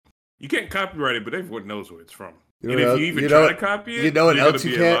You can't copyright it, but everyone knows where it's from. You And know if what you else, even try to copy you it, know what you're gonna else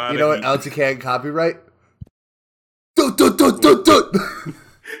you be a can't? lot You of know what heat. else you can't copyright? Dun, dun, dun, dun, What? dun.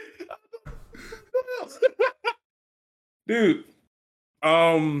 Dude,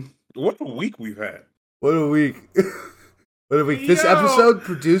 what a week we've had. What a week! What a week! This Yo, episode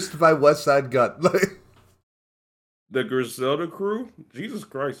produced by West Side Gun. the Griselda crew. Jesus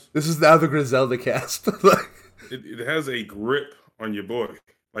Christ, This is now the Griselda cast. it has a grip on your boy.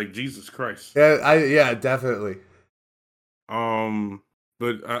 Like Jesus Christ. Yeah, definitely. Um,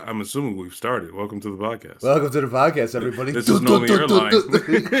 but I'm assuming we've started. Welcome to the podcast. Welcome to the podcast, everybody. This is normally airlines.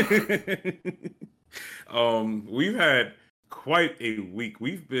 We've had quite a week.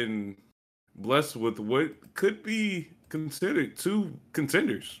 We've been blessed with what could be considered two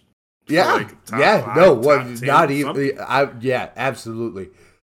contenders. Yeah, like top yeah, five, no, top what? 10, Not something. even. Yeah, absolutely.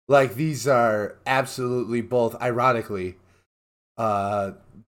 Like these are absolutely both, ironically, uh,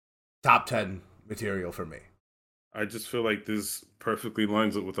 top 10 material for me. I just feel like this perfectly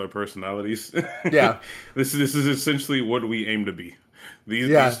lines up with our personalities. Yeah, this is essentially what we aim to be.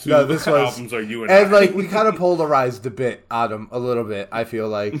 yeah. These No, two this was, albums are you and and I. like we kind of polarized a bit on them a little bit. I feel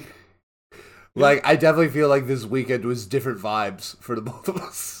like, Yeah. I definitely feel like this weekend was different vibes for the both of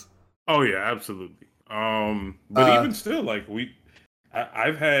us. Oh yeah, absolutely. But Uh, even still, like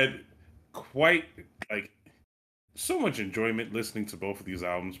I've had quite like so much enjoyment listening to both of these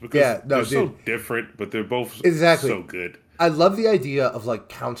albums because Yeah, no, they're so dude. different, but they're both Exactly. so good. I love the idea of like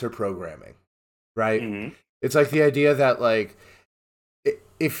counter programming, right? Hmm. It's like the idea that like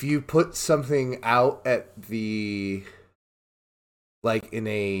if you put something out at the like in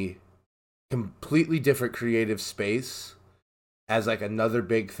a completely different creative space as like another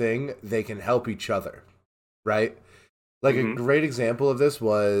big thing, they can help each other, right? Like a Hmm. great example of this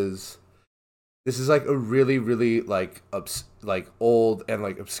was this is like a really really like like old and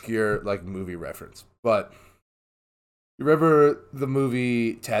like obscure like movie reference. But you remember the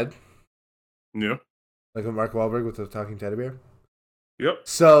movie Ted? Yeah. Like with Mark Wahlberg with the talking teddy bear? Yep.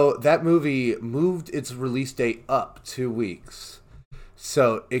 So that movie moved its release date up 2 weeks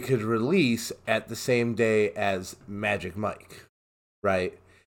so it could release at the same day as Magic Mike, right?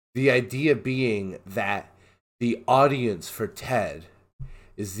 The idea being that the audience for Ted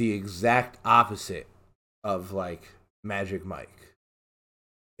is the exact opposite of like Magic Mike.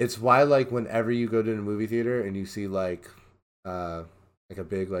 It's why like whenever you go to a movie theater and you see like a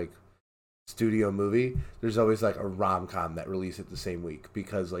big like studio movie, there's always like a rom-com that releases the same week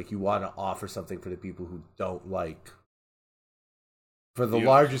because like you want to offer something for the people who don't like, for the Yep.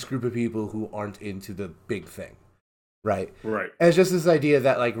 largest group of people who aren't into the big thing, right? Right. And it's just this idea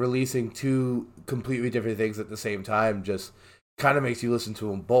that like releasing two completely different things at the same time just kind of makes you listen to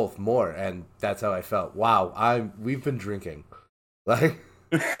them both more, and that's how I felt. Wow, we've been drinking, like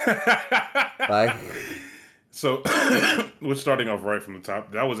like So we're starting off right from the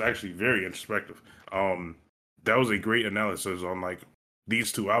top. That was actually very introspective. That was a great analysis on like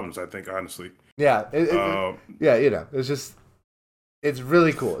these two albums. I think honestly. yeah, Uh, yeah, it's just it's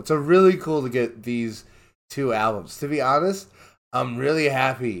really cool. It's a really cool to get these two albums. To be honest, I'm really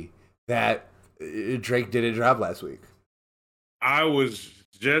happy that Drake didn't drop last week. I was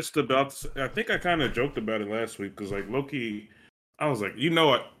just about to say, I think I kind of joked about it last week because like Loki, I was like, you know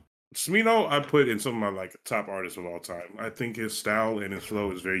what, Smino, I put in some of my like top artists of all time. I think his style and his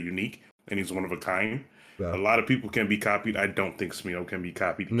flow is very unique, and he's one of a kind. A No, lot of people can be copied. I don't think Smino can be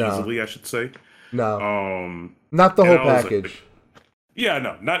copied no, easily. I should say. no, Um, not the and whole I was like, package. yeah,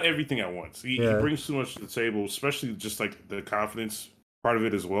 no, not everything at once. He Yeah, brings too much to the table, especially just like the confidence part of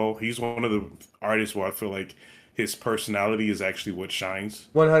it as well. He's one of the artists where I feel like his personality is actually what shines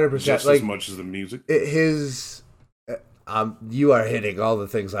 100%. just as Like much as the music. his, you are hitting all the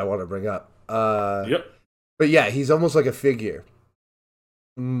things I want to bring up. Yep, But yeah, he's almost like a figure,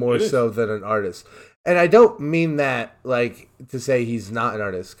 more it is. so than an artist. And I don't mean that like to say he's not an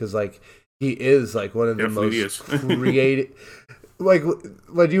artist, because like he is like one of the Definitely most is. creative. Like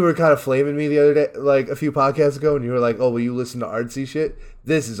when you were kind of flaming me the other day, like a few podcasts ago, and you were like, "Oh, will you listen to artsy shit?"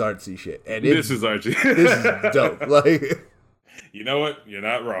 This is artsy shit, and This is Archie. this is dope. Like, You know what? You're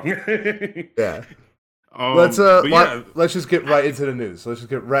not wrong. yeah. But yeah, Let's just get right into the news. Let's just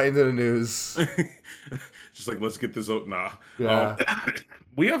get right into the news. just like let's get this out now. Yeah.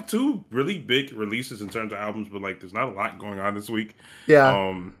 We have two really big releases in terms of albums, but like there's not a lot going on this week. Yeah.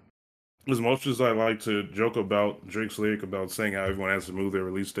 Um, as much as I like to joke about Drake's lyric about saying how everyone has to move their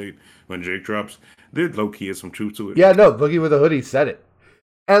release date when Drake drops, there low key is some truth to it. Yeah, no, Boogie with a Hoodie said it.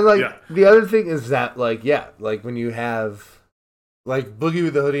 And like Yeah. the other thing is that like yeah, like when you have like Boogie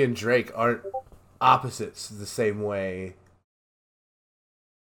with the Hoodie and Drake aren't opposites the same way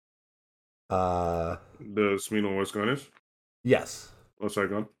Uh, The Smino West Gunners. yes, What's that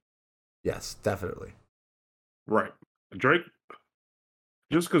gun? yes, definitely. Right. Drake,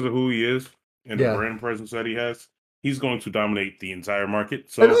 just because of who he is and the Yeah, brand presence that he has, he's going to dominate the entire market. and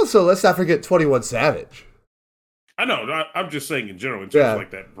So also let's not forget 21 Savage. I know, I'm just saying in general, in terms of Yeah,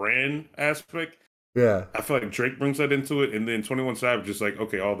 like that brand aspect, yeah, I feel like Drake brings that into it, and then 21 Savage is like,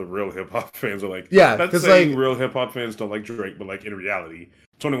 okay, all the real hip hop fans are like, yeah. not Because saying like real hip hop fans don't like Drake, but like in reality,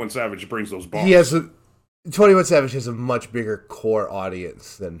 21 Savage brings those he has bars. 21 Savage has a much bigger core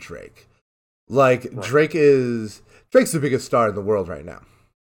audience than Drake. Like Right. Drake's the biggest star in the world right now.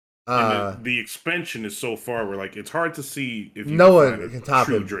 And Uh, the expansion is so far where like it's hard to see if you no can find one a can top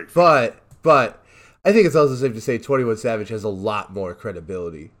true him. Drake fan. But I think it's also safe to say 21 Savage has a lot more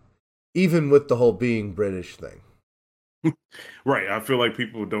credibility, even with the whole being British thing. Right. I feel like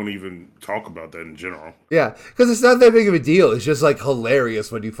people don't even talk about that in general. Yeah, because it's not that big of a deal. It's just like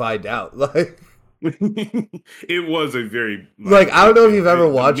hilarious when you find out. It was a very Like like I don't big know if deal. you've ever The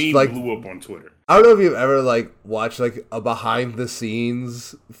watched meme like blew up on Twitter. I don't know if you've ever like watched like a behind the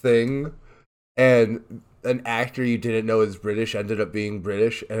scenes thing, and an actor you didn't know is British ended up being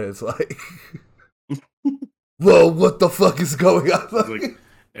British, and it's like, whoa, what the fuck is going It's like on?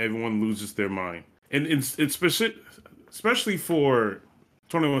 everyone loses their mind, and it's specific, especially for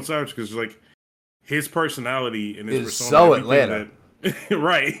 21 Savage because like his personality and his Is persona, so everything Atlanta. that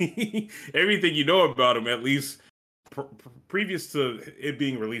right, everything you know about him, at least previous to it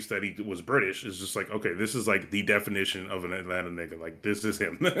being released that he was British, is just like okay, this is like the definition of an Atlanta nigga. Like this is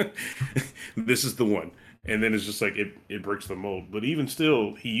him. This is the one. And then it's just like it breaks the mold. But even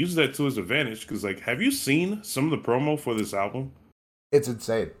still, he used that to his advantage because like, have you seen some of the promo for this album? It's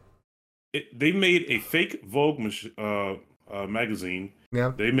insane. They made a fake Vogue magazine.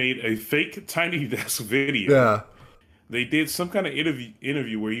 Yeah, They made a fake Tiny Desk video. yeah. They did some kind of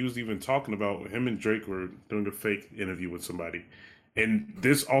interview where he was even talking about him and Drake were doing a fake interview with somebody. And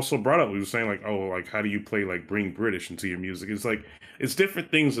this also brought up, we were saying like, oh, like how do you play like bring British into your music? It's like it's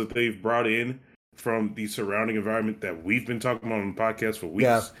different things that they've brought in from the surrounding environment that we've been talking about on the podcast for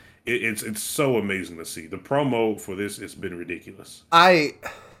Yeah. weeks. It's so amazing to see. The promo for this has been ridiculous. I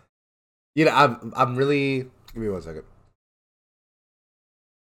I'm really give me 1 second.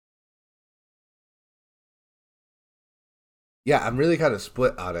 Yeah, I'm really kind of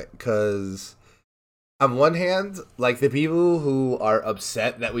split on it because on one hand, like the people who are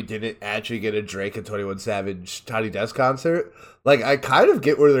upset that we didn't actually get a Drake and 21 Savage Tiny Desk concert, like I kind of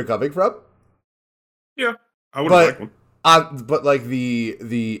get where they're coming from, Yeah, I would have liked but one. but like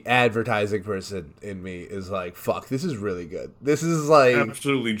the advertising person in me is like, fuck, this is really good.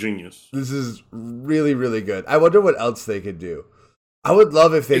 Absolutely genius. This is really really good. I wonder what else they could do. I would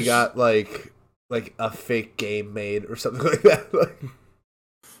love if they It's got like a fake game made or something like that. Like,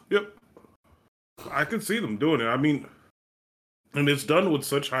 yep. I can see them doing it. I mean, and it's done with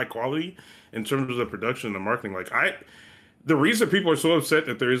such high quality in terms of the production and the marketing. The reason people are so upset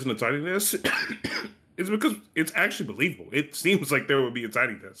that there isn't a Tiny Desk is because it's actually believable. It seems like there would be a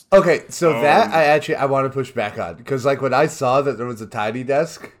Tiny Desk. okay, so that Um, I want to push back on because like when I saw that there was a Tiny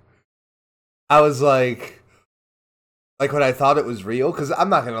Desk, I was like when I thought it was real because I'm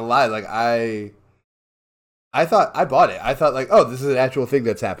not gonna lie, like I thought I bought it. I thought like, oh, this is an actual thing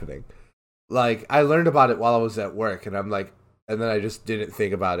that's happening. Like I learned about it while I was at work, and I'm like, and then I just didn't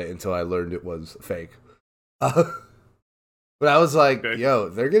think about it until I learned it was fake. Uh, but I was like, okay. yo,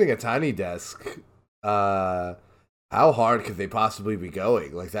 they're getting a Tiny Desk. How hard could they possibly be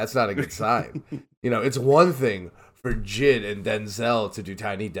going? Like that's not a good sign. You know, it's one thing for Jid and Denzel to do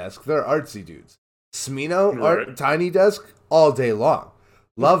Tiny Desk. They're artsy dudes. Smino art Right. Tiny Desk all day long.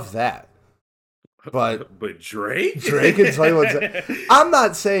 Love that. But But Drake? Drake and 21 I'm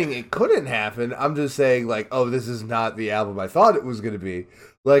not saying it couldn't happen. I'm just saying like, oh, this is not the album I thought it was going to be.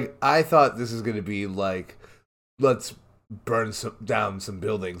 Like I thought this is going to be like let's burn down some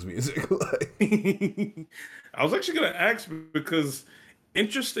buildings music. Like, I was actually gonna ask because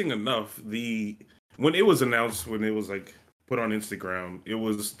interesting enough, when it was announced, when it was like put on Instagram, it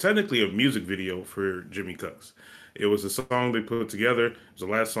was technically a music video for Jimmy Cooks. It was a song they put together. It was the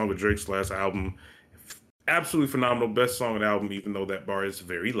last song of Drake's last album. Absolutely phenomenal, best song on the album, even though that bar is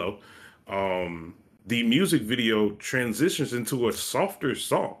very low. The music video transitions into a softer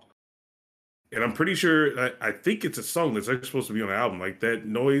song. And I'm pretty sure, I think it's a song that's actually supposed to be on the album. Like that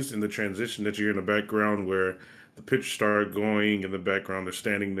noise and the transition that you hear in the background where the pictures start going in the background, they're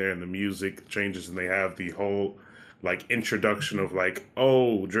standing there and the music changes and they have the whole like introduction of like,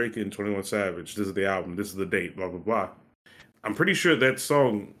 oh, Drake and 21 Savage, this is the album, this is the date, blah, blah, blah. I'm pretty sure that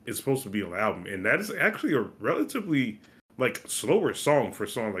song is supposed to be on the album. And that is actually a relatively like slower song for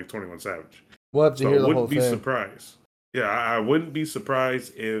someone like 21 Savage. We'll have to So I hear the whole wouldn't be thing. surprised. Yeah, I wouldn't be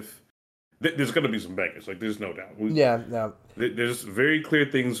surprised if there's going to be some bangers. Like there's no doubt. Yeah, no. There's very clear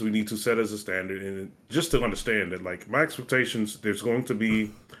things we need to set as a standard, and just to understand that, like my expectations, there's going to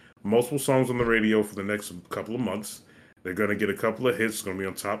be multiple songs on the radio for the next couple of months. They're going to get a couple of hits. It's going to be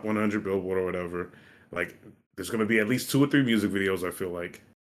on top 100 Billboard or whatever. Like there's going to be at least 2 or 3 music videos. I feel like.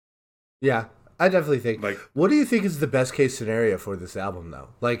 Yeah, I definitely think. Like, What do you think is the best case scenario for this album, though?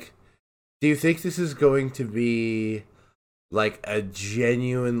 Like, do you think this is going to be like a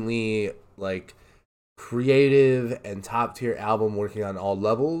genuinely like creative and top tier album working on all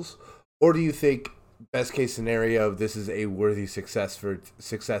levels, or do you think best case scenario this is a worthy successor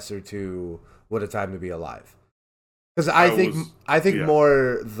to What a Time to Be Alive? Because I think yeah.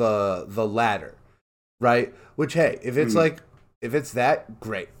 more the latter, right? Which hey, if it's like if it's that,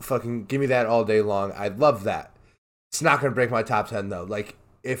 great, fucking give me that all day long. I'd love that. It's not gonna break my top 10 though. Like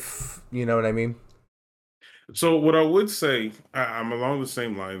if you know what I mean. So what I would say, I'm along the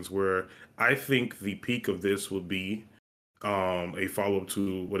same lines where I think the peak of this will be a follow up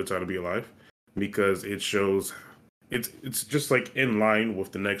to What a Time to Be Alive because it shows it's just like in line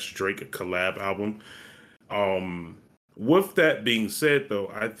with the next Drake collab album. With that being said, though,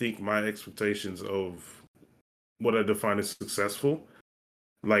 I think my expectations of what I define as successful,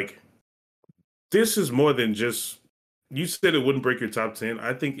 like this is more than just you said it wouldn't break your top 10.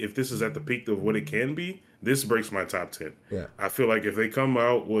 I think if this is at the peak of what it can be, this breaks my top 10. Yeah. I feel like if they come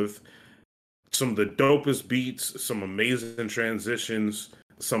out with some of the dopest beats, some amazing transitions,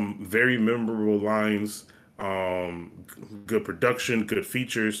 some very memorable lines, good production, good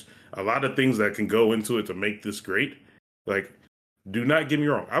features, a lot of things that can go into it to make this great. Like, do not get me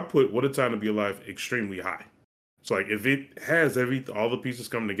wrong. I put What a Time to Be Alive extremely high. So like if it has all the pieces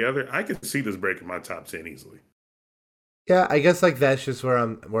come together, I can see this breaking my top 10 easily. Yeah, I guess like that's just where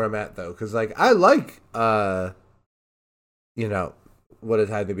I'm at though, because like I like you know, What a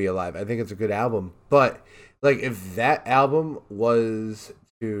Time to Be Alive. I think it's a good album, but like if that album was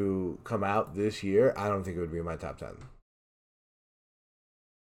to come out this year, I don't think it would be in my top 10.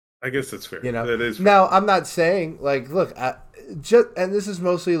 I guess that's fair. You know, That is fair. now I'm not saying like, look, just and this is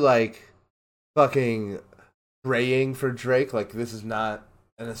mostly like fucking praying for Drake. Like this is not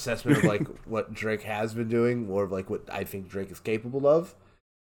an assessment of like what Drake has been doing, more of like what I think Drake is capable of.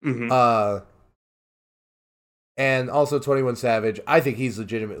 Mm-hmm. And also 21 Savage, I think he's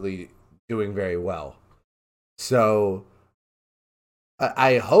legitimately doing very well. So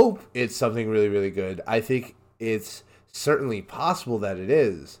I hope it's something really, really good. I think it's certainly possible that it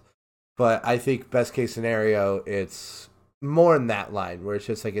is, but I think best case scenario, it's more in that line where it's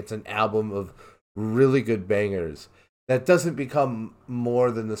just like it's an album of really good bangers that doesn't become more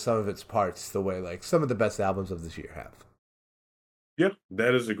than the sum of its parts the way like some of the best albums of this year have. Yep,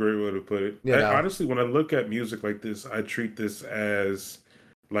 that is a great way to put it. You know? Honestly, when I look at music like this, I treat this as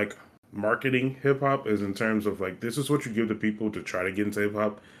like marketing hip hop, as in terms of like this is what you give to people to try to get into hip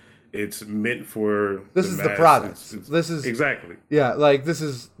hop. It's meant for this is the product. This is exactly like this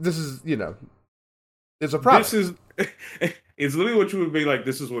is you know, it's a product. This is it's literally what you would be like.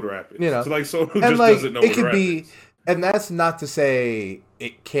 This is what rap is. You know, so like someone who and just like doesn't know it what could rap be, is. and that's not to say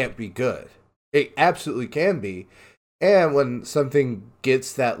it can't be good. It absolutely can be. And when something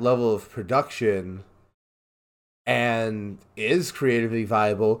gets that level of production and is creatively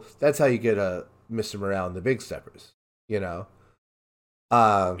viable, that's how you get a Mr. Morale and the Big Steppers, you know?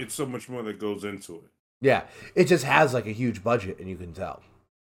 It's so much more that goes into it. Yeah, it just has like a huge budget and you can tell.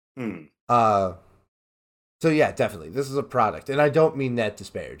 Hmm. So yeah, definitely. This is a product. And I don't mean that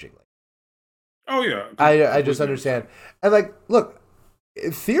disparagingly. Oh yeah. I just understand. And like, look,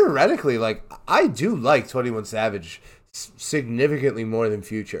 theoretically, like I do like 21 Savage significantly more than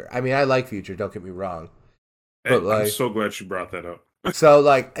Future. I mean, I like Future. Don't get me wrong, but like, I'm so glad you brought that up. So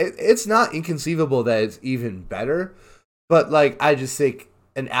like, it's not inconceivable that it's even better, but like, I just think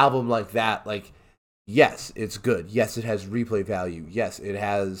an album like that, like, yes, it's good. Yes, it has replay value. Yes, it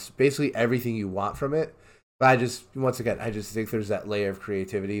has basically everything you want from it. But I just, once again, I just think there's that layer of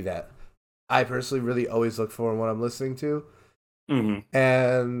creativity that I personally really always look for in what I'm listening to. Mm-hmm.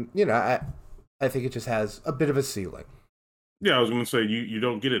 And, you know, I think it just has a bit of a ceiling. Yeah, I was going to say, you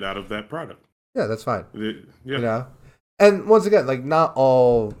don't get it out of that product. Yeah, that's fine. Yeah. You know? And once again, like, not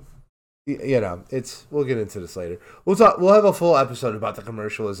all, you know, we'll get into this later. We'll have a full episode about the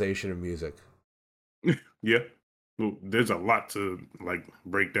commercialization of music. Yeah. Well, there's a lot to, like,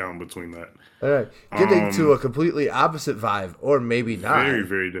 break down between that. All right. Getting to a completely opposite vibe, or maybe not. Very,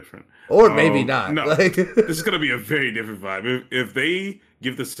 very different. Or maybe not. No, like, this is going to be a very different vibe. If they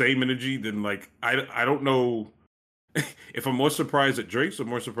give the same energy, then, like, I don't know. if I'm more surprised at Drake's or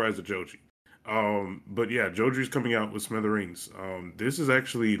more surprised at Joji. But yeah, Joji's coming out with Smithereens. This is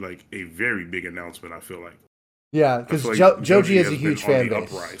actually like a very big announcement. Yeah, I because feel like Joji Joji has a has been huge on fan the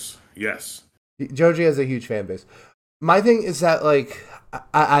base. uprise. Yes. Joji has a huge fan base. My thing is that like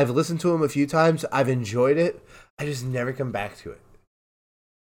I've listened to him a few times. I've enjoyed it. I just never come back to it.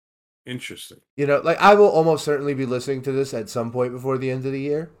 Interesting. You know, like I will almost certainly be listening to this at some point before the end of the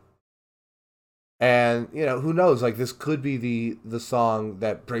year. And you know, who knows? Like this could be the song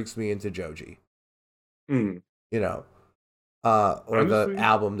that breaks me into Joji. Mm. You know, or the Honestly,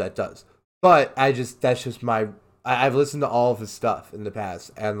 album that does. But that's just my. I've listened to all of his stuff in the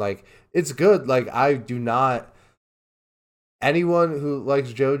past, and like it's good. Like I do not. Anyone who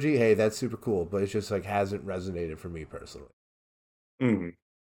likes Joji, hey, that's super cool. But it's just like hasn't resonated for me personally. mm.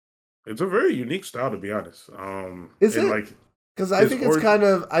 It's a very unique style to be honest. Is And it? like Because I his think it's origin. kind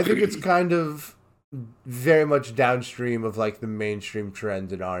of. I think it's kind of very much downstream of like the mainstream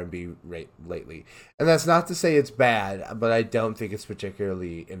trend in R&B rate lately. And that's not to say it's bad, but I don't think it's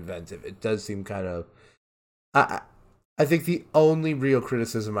particularly inventive. It does seem kind of I I think the only real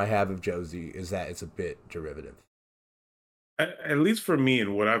criticism I have of Josie is that it's a bit derivative. At least for me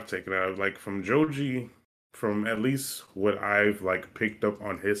and what I've taken out of like from Joji, from at least what I've like picked up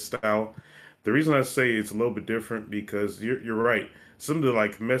on his style. The reason I say it's a little bit different because you're right. Some of the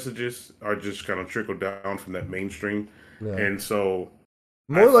like messages are just kind of trickled down from that mainstream, Yeah. and so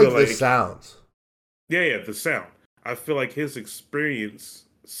I More feel like the like sounds. yeah, the sound. I feel like his experience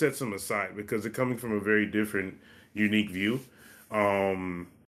sets him aside because it's coming from a very different, unique view. Um,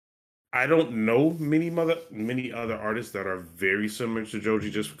 I don't know many other artists that are very similar to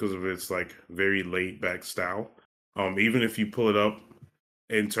Joji just because of its like very laid back style. Even if you pull it up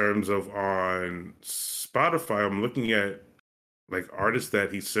in terms of on Spotify, I'm looking at like artists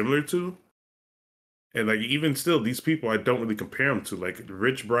that he's similar to, and like even still, these people I don't really compare him to. Like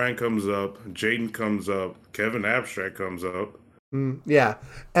Rich Brian comes up, Jaden comes up, Kevin Abstract comes up, Yeah.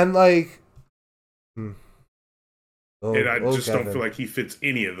 And like mm, and I oh just don't feel Kevin. like he fits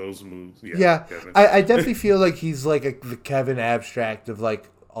any of those moves. Yeah, Yeah. Kevin. I definitely feel like he's like the Kevin Abstract of like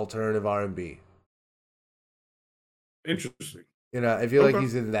alternative R&B. Interesting. You know, I feel like Okay.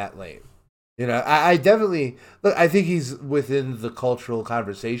 he's in that lane. You know, I definitely look. I think he's within the cultural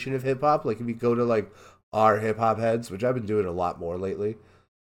conversation of hip hop. Like if you go to like our hip hop heads, which I've been doing a lot more lately.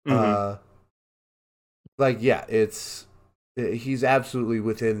 Hmm. Uh, like yeah, he's absolutely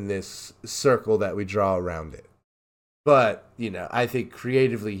within this circle that we draw around it. But you know, I think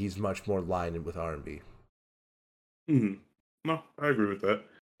creatively he's much more lined with R&B. Hmm. No, I agree with that.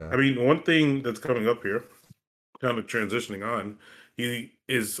 Yeah. I mean, one thing that's coming up here, kind of transitioning on, he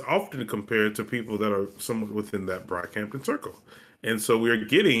is often compared to people that are somewhat within that Brockhampton circle. And so we're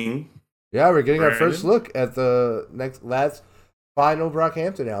getting Yeah, we're getting our first Brandon. look at the next last final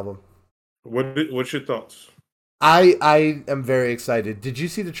Brockhampton album. What's your thoughts? I am very excited. Did you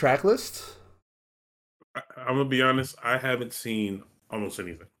see the track list? I'm gonna be honest, I haven't seen almost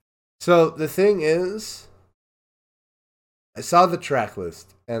anything. So the thing is, I saw the track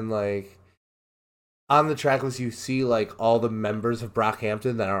list, and like on the track list, you see like all the members of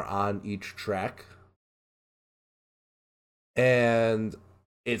Brockhampton that are on each track, and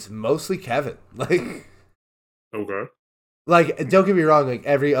it's mostly Kevin. Okay. Like don't get me wrong, like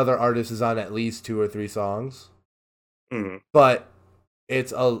every other artist is on at least 2 or 3 songs, Hmm. but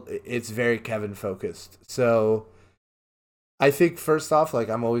it's very Kevin focused. So I think first off, like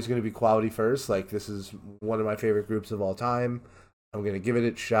I'm always going to be quality first. Like this is one of my favorite groups of all time. I'm going to give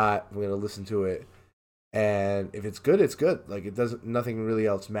it a shot. I'm going to listen to it, and if it's good, it's good. Like it doesn't. Nothing really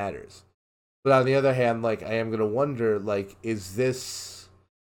else matters. But on the other hand, like I am going to wonder, like, is this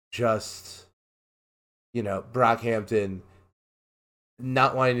just Brockhampton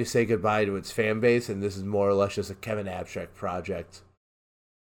not wanting to say goodbye to its fan base, and this is more or less just a Kevin Abstract project,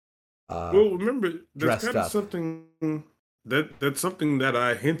 uh, Well, remember, that's dressed kind of up. something that's something that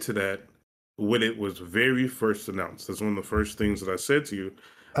I hinted at when it was very first announced. That's one of the first things that I said to you.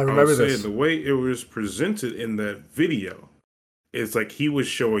 I I was remember saying this. the way it was presented in that video, it's like he was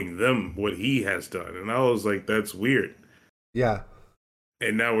showing them what he has done, and I was like, that's weird. Yeah,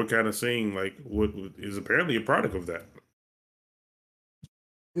 And now we're kind of seeing like what is apparently a product of that.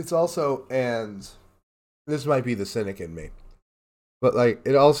 it's also, and this might be the cynic in me, but like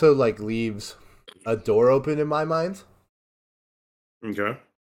it also like leaves a door open in my mind. Okay.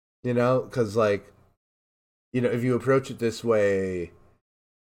 Because like if you approach it this way,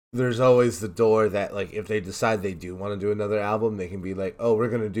 there's always the door that like if they decide they do want to do another album, they can be like, oh, we're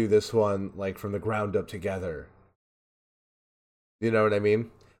gonna do this one like from the ground up together. You know what I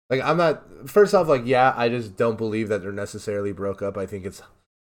mean? Like, I'm not. First off, like, yeah, I just don't believe that they're necessarily broke up. I think it's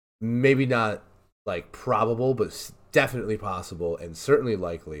maybe not like probable, but definitely possible and certainly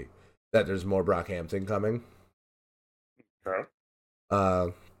likely that there's more Brockhampton coming. Okay. Uh,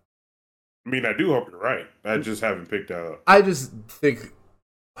 I mean, I do hope you're right. I just haven't picked that up. I just think,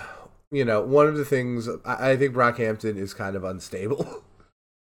 one of the things I think Brockhampton is kind of unstable,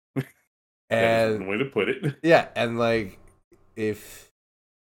 That is one and way to put it. yeah, and like if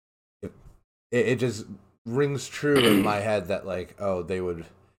it just rings true in my head that like, oh,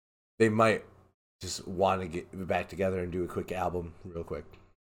 they might just want to get back together and do a quick album real quick.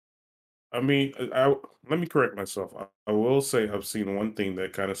 I mean, let me correct myself. I will say I've seen one thing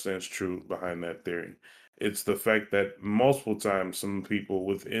that kind of stands true behind that theory. It's the fact that multiple times some people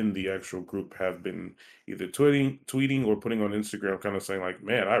within the actual group have been either tweeting or putting on Instagram, kind of saying like,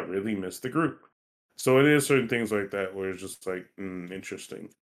 "Man, I really miss the group." So it is certain things like that where it's just like, interesting.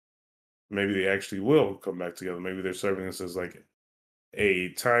 Maybe they actually will come back together. Maybe they're serving this as like a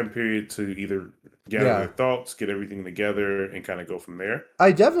time period to either gather their Yeah, thoughts, get everything together, and kind of go from there.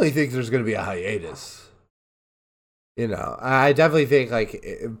 I definitely think there's going to be a hiatus. I definitely think like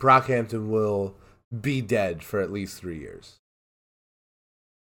Brockhampton will be dead for at least 3 years.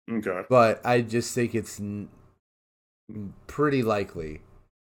 Okay. But I just think it's pretty likely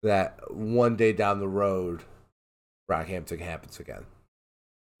that one day down the road, Brockhampton happens again.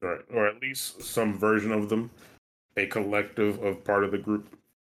 Right. Or at least some version of them, a collective of part of the group.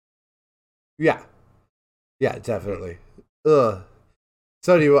 Yeah, yeah, definitely. Ugh.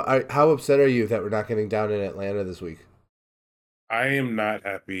 So, how upset are you that we're not getting down in Atlanta this week? I am not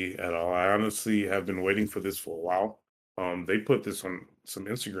happy at all. I honestly have been waiting for this for a while. They put this on some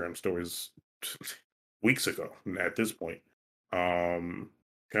Instagram stories weeks ago at this point. Um,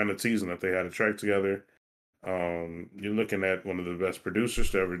 kind of teasing that they had a track together. You're looking at one of the best producers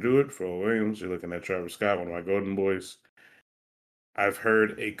to ever do it, Pharrell Williams. You're looking at Travis Scott, one of my golden boys. I've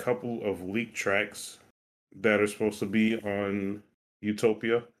heard a couple of leaked tracks that are supposed to be on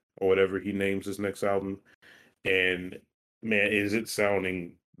Utopia or whatever he names his next album. And man, is it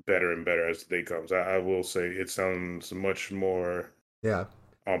sounding better and better as the day comes. I will say it sounds much more Yeah,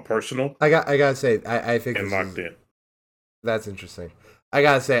 personal I gotta say, I think and locked in. that's interesting. I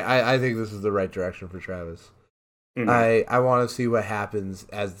gotta say, I think this is the right direction for Travis. Mhm. I want to see what happens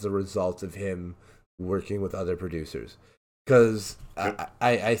as the result of him working with other producers, because Yep.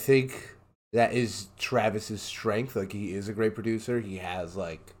 I think that is Travis's strength. Like, he is a great producer. He has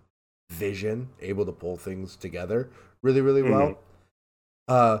like vision, able to pull things together really really Mhm. well.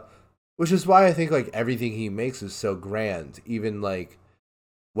 Uh, which is why I think like everything he makes is so grand. Even like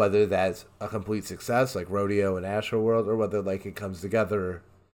whether that's a complete success like Rodeo and Astroworld, or whether like it comes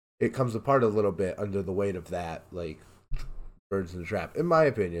apart a little bit under the weight of that, like Birds in the Trap, in my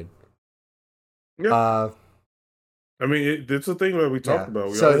opinion. Yeah. Uh, I mean, it's a thing that we talked yeah. about.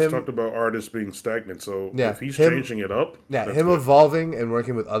 We So always him, talked about artists being stagnant. So yeah, if he's him, changing it up, yeah, that's him good. evolving and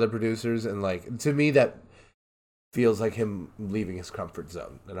working with other producers, and like, to me that feels like him leaving his comfort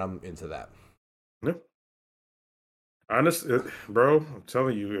zone, and I'm into that. Yeah. Honestly, bro, I'm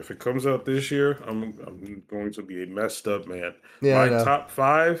telling you, if it comes out this year, I'm going to be a messed up man. Yeah, I My know. top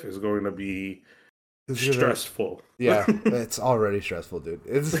 5 is going to be It's gonna, stressful. yeah, it's already stressful, dude.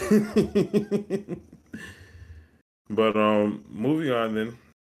 It's But moving on then.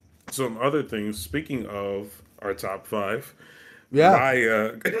 Some other things. Speaking of our top 5,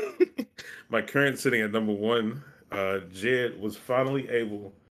 yeah, my my current sitting at number 1, Jed was finally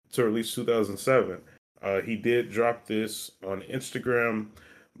able to release 2007. He did drop this on Instagram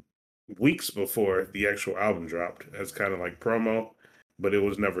weeks before the actual album dropped as kind of like promo, but it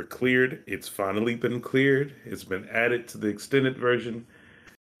was never cleared. It's finally been cleared. It's been added to the extended version.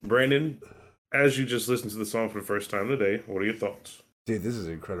 Brandon, as you just listened to the song for the first time today, what are your thoughts? dude, this is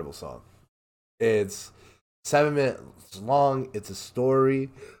an incredible song. It's 7 minutes long. It's a story.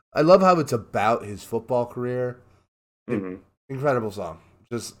 I love how it's about his football career. Hmm. Incredible song.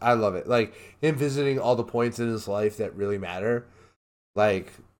 Just, I love it. Like, him visiting all the points in his life that really matter.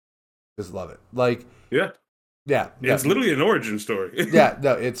 Like, just love it. Like, Yeah, yeah, no, it's literally an origin story. yeah,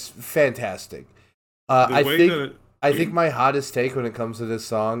 no, it's fantastic. The way that I think my hottest take when it comes to this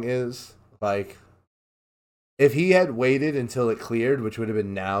song is like, if he had waited until it cleared, which would have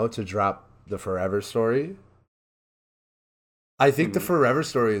been now, to drop the Forever Story, I think the Mhm. Forever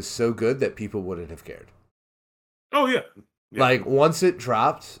Story is so good that people wouldn't have cared. Oh yeah, yeah. Like, once it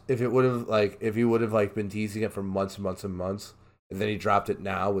dropped, if he would have like been teasing it for months and months and months, and then he dropped it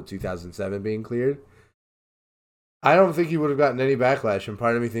now with 2007 being cleared, I don't think he would have gotten any backlash, and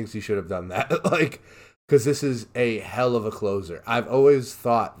part of me thinks he should have done that. Like, because this is a hell of a closer. I've always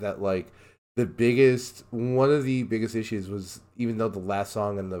thought that like one of the biggest issues was, even though the last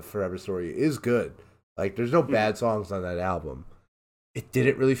song in the Forever Story is good, like there's no Mhm. bad songs on that album, it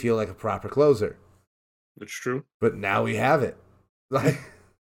didn't really feel like a proper closer. It's true. But now we have it. Like,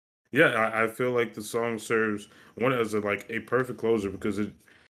 Yeah, I feel like the song serves one as like a perfect closer because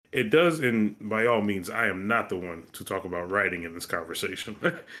it does. And by all means, I am not the one to talk about writing in this conversation,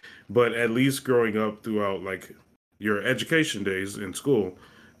 but at least growing up throughout like your education days in school,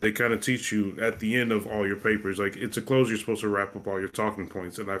 they kind of teach you at the end of all your papers, like it's a close. You're supposed to wrap up all your talking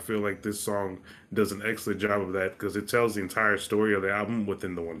points, and I feel like this song does an excellent job of that because it tells the entire story of the album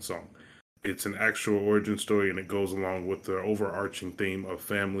within the one song. It's an actual origin story, and it goes along with the overarching theme of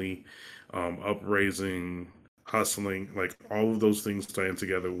family, upraising, hustling, like all of those things tying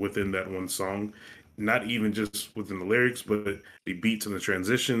together within that one song. Not even just within the lyrics, but the beats and the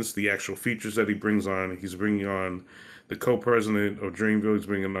transitions, the actual features that he brings on. He's bringing on the co-president of Dreamville. He's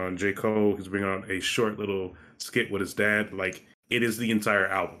bringing on J. Cole. He's bringing on a short little skit with his dad. Like it is the entire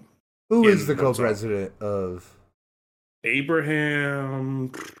album who is the in one song. co-president of?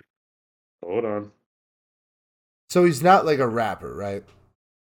 Abraham, hold on. So he's not like a rapper, right?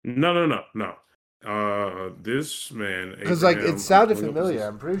 No, no, no, no. This man, Because like it Abraham, I'm sounded pulling up familiar. his.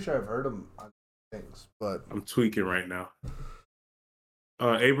 I'm pretty sure I've heard him on things, but I'm tweaking right now.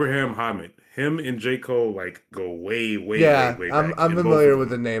 Abraham Hamid. Him and J. Cole like go way, way, way, yeah, way I'm back. I'm And both of familiar with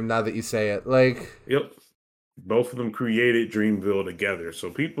the them, name now that you say it. Like, yep, both of them created Dreamville together. So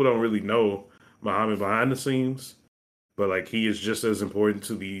people don't really know Muhammad behind the scenes, but like he is just as important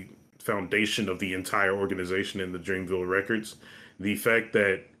to the foundation of the entire organization in the Dreamville Records. The fact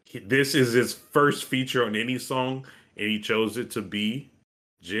that this is his first feature on any song and he chose it to be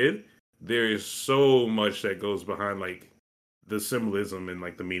Jid, there is so much that goes behind like the symbolism and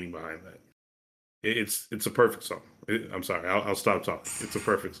like the meaning behind that. It's a perfect song. I'm sorry, I'll stop talking. It's a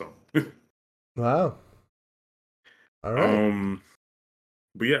perfect song. wow, all right, um,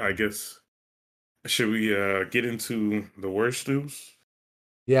 but yeah, I guess should we get into the worst news?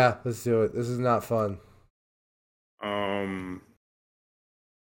 yeah, let's do it. This is not fun. Um,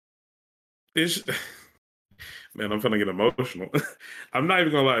 it's man, I'm gonna get emotional. I'm not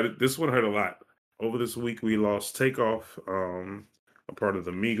even gonna lie. This one hurt a lot. Over this week, we lost Takeoff, a part of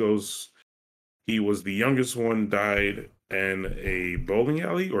the Migos. He was the youngest one, died in a bowling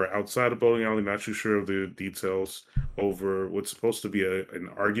alley or outside a bowling alley. Not too sure of the details over what's supposed to be an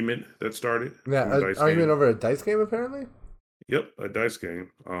argument that started Yeah, from a an dice argument game. over a dice game apparently. Yep, a dice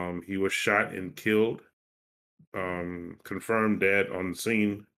game. He was shot and killed. Confirmed dead on the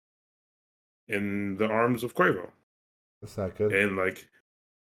scene in the arms of Quavo. That's not good. And like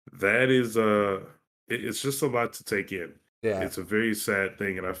that is it's just a lot to take in. Yeah, It's a very sad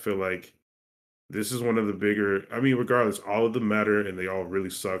thing, and I feel like this is one of the bigger. I mean, regardless, all of them matter, and they all really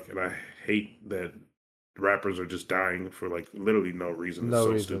suck. And I hate that rappers are just dying for like literally no reason. It's no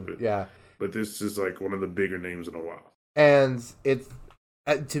so reason. stupid. Yeah, But this is like one of the bigger names in a while. and it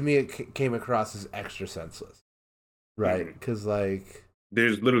to me it came across as extra senseless, right? Mhm. Because like,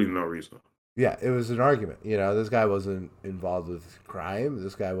 There's literally no reason. yeah, it was an argument. You know, this guy wasn't involved with crime.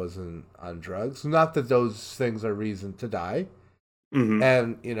 This guy wasn't on drugs. Not that those things are reason to die. Hmm.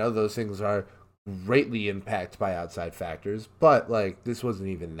 And, you know, those things are greatly impacted by outside factors. But, like, this wasn't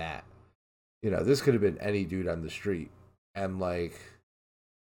even that. You know, this could have been any dude on the street. And, like,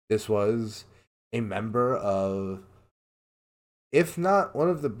 this was a member of, if not one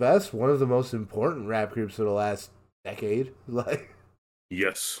of the best, one of the most important rap groups of the last decade. Like,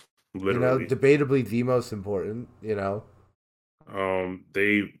 Yes, you know, literally. debatably the most important, you know.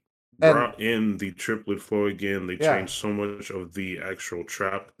 They And brought in the triplet flow again. They yeah, changed so much of the actual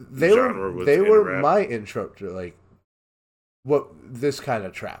trap they were genre they within were rap. my intro to like what this kind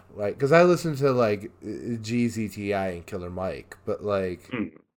of trap, like, because I listened to like GZTI and Killer Mike, but like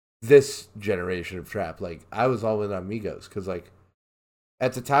Mm. this generation of trap, like I was all in on Migos because like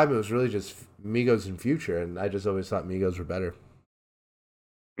at the time it was really just Migos and Future, and I just always thought Migos were better.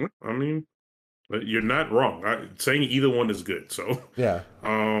 I mean, you're not wrong. Saying either one is good. So, Yeah,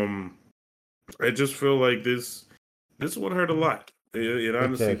 um, I just feel like this one hurt a lot. It it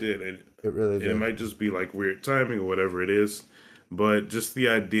honestly did. did, and It really it did. might just be like weird timing or whatever it is. But just the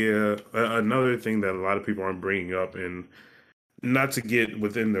idea, another thing that a lot of people aren't bringing up, and not to get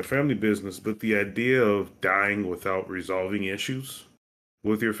within their family business, but the idea of dying without resolving issues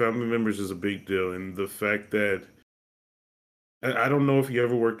with your family members is a big deal. And the fact that I don't know if you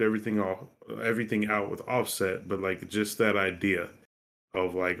ever worked everything out with Offset, but like just that idea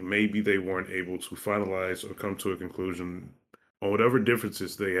of like maybe they weren't able to finalize or come to a conclusion on whatever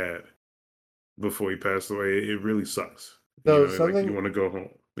differences they had. before he passed away. It really sucks. So Like you something want to go home.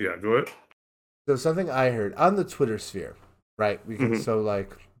 Yeah, go ahead. so something I heard on the Twitter sphere, right? Because Hmm. so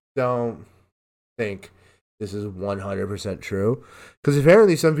like don't think this is 100% true because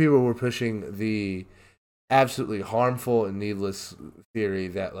apparently some people were pushing the absolutely harmful and needless theory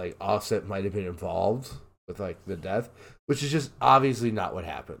that like Offset might have been involved with like the death, which is just obviously not what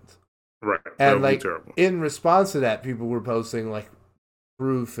happened. Right, that And would be like terrible. in response to that, people were posting like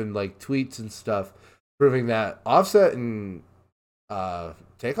proof and like tweets and stuff proving that Offset and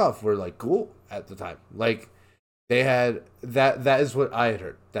Takeoff were like cool at the time. Like they had that is what I had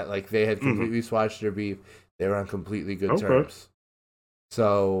heard. That like they had Hmm. completely swatched their beef. They were on completely good Okay. terms.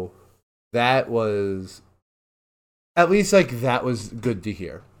 So that was at least like that was good to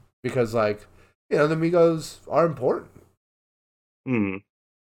hear. Because like, the Migos are important. Hmm.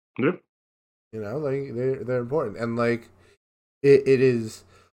 Yeah. Like they're important. And like it is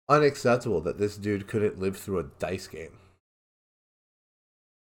unacceptable that this dude couldn't live through a dice game.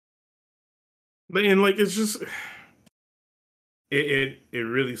 And like it's just it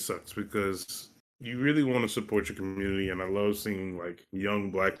really sucks because you really want to support your community, and I love seeing like young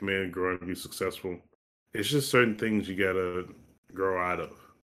black men grow and be successful. It's just certain things you gotta grow out of,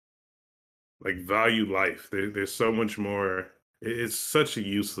 like value life. There's so much more. It's such a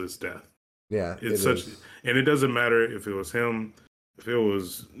useless death. Yeah, It's it such, is. and it doesn't matter if it was him, if it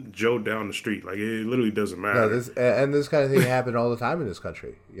was Joe down the street. Like it literally doesn't No, matter. this kind of thing happen all the time in this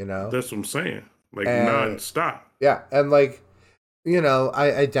country. That's what I'm saying. Like And nonstop. yeah, and like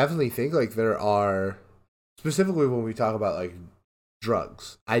I definitely think like there are specifically when we talk about like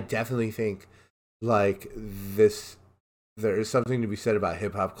drugs, I definitely think like this there is something to be said about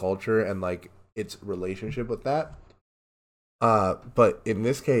hip hop culture and like its relationship with that. But in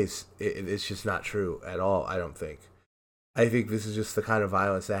this case, it's just not true at all. I don't think. I think this is just the kind of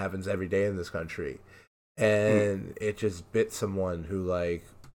violence that happens every day in this country, Mm, and it just bit someone who like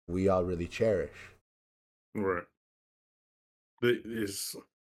we all really cherish. right. It's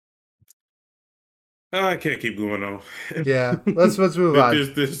I can't keep going on. Yeah, let's move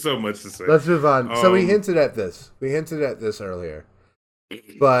on. There's so much to say. Let's move on. So we Um, hinted at this. We hinted at this earlier,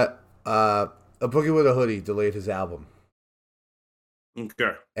 but a Boogie with a Hoodie delayed his album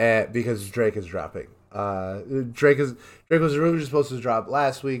okay. because Drake is dropping. Drake was originally supposed to drop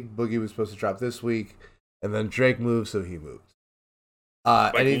last week. Boogie was supposed to drop this week, and then Drake moved, so he moved.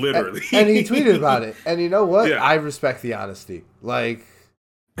 And Like he literally. and he tweeted about it. And you know what? Yeah. I respect the honesty. Like,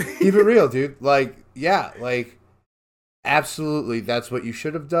 keep it real, dude. Like, yeah, like absolutely, that's what you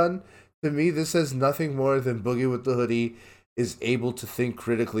should have done. To me, this says nothing more than Boogie with the Hoodie is able to think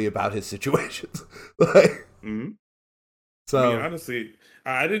critically about his situations. Like, Mhm. I mean, so honestly,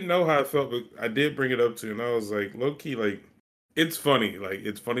 I didn't know how I felt, but I did bring it up to, and I was like, low key, like, it's funny. Like,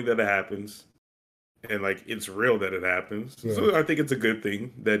 it's funny that it happens, and like, it's real that it happens. yeah, So I think it's a good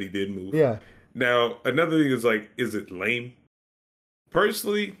thing that he did move. yeah. Now, another thing is like, is it lame?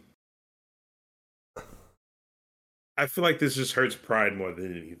 Personally, I feel like this just hurts pride more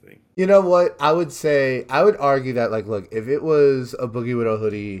than anything. You know what? I would argue that like, look, if it was a Boogie with a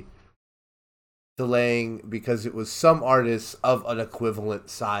Hoodie delaying because it was some artist of an equivalent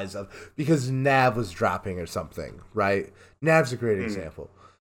size of because Nav was dropping or something, right? Nav's a great Mm, example.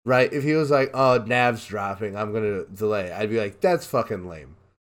 Right? If he was like, "Oh, Nav's dropping, I'm going to delay." I'd be like, "That's fucking lame."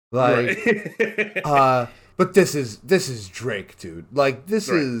 Like right. but this is Drake, dude. Like Right. This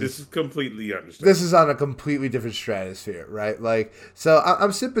is completely this understandable. is on a completely different stratosphere, right? Like, so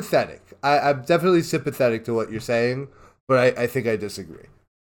I'm sympathetic. I'm definitely sympathetic to what you're saying, but I think I disagree.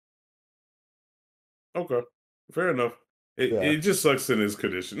 Okay. Fair enough. Yeah. It just sucks in his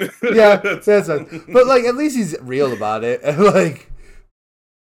condition. Yeah, That's that's all. a, but like at least he's real about it. And like,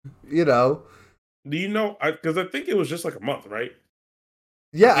 you know, Do you know? Because I think it was just like a month, right?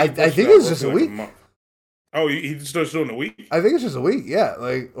 I yeah, think he I pushed it think out it's just roughly a like a week. month. Oh, he starts doing a week. I think it's just a week. Yeah,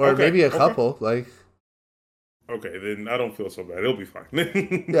 like or Okay, maybe a okay, couple. Like, okay. Then I don't feel so bad. It'll be fine.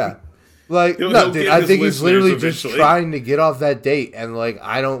 yeah, like no, He'll dude. get I his think he's listeners literally just eventually. trying to get off that date, and like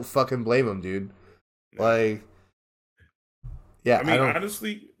I don't fucking blame him, dude. Nah. Like, yeah, I I mean, don't.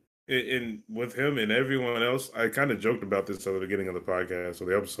 honestly, in with him and everyone else, I kind of joked about this at the beginning of the podcast or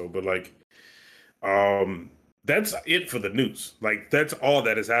the episode, but like, um, that's it for the news. Like, that's all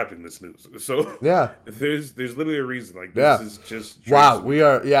that has happened in this news. So Yeah, there's literally a reason. Like, this yeah. is just Wow, Drake's we news.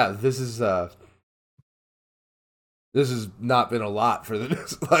 are. Yeah, this has not been a lot for the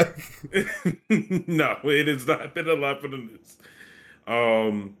news. Like No, it has not been a lot for the news.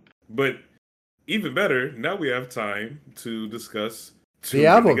 But even better, now we have time to discuss the two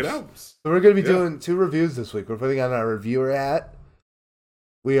really good albums. albums. So we're gonna be Yeah. doing two reviews this week. We're putting on our reviewer hat.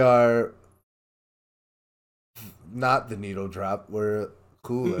 We are not the needle drop. We're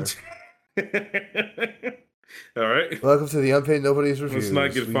cooler. All right. Welcome to the Unpaid Nobody's Reviews.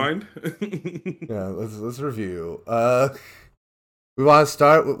 Let's not get fined. Yeah, let's review. We want to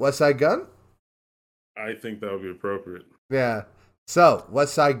start with West Side Gun? I think that would be appropriate. Yeah. So,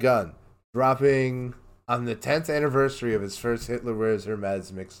 West Side Gun dropping on the 10th anniversary of his first Hitler Wears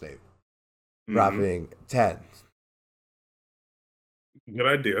Hermes mixtape. Dropping 10. Good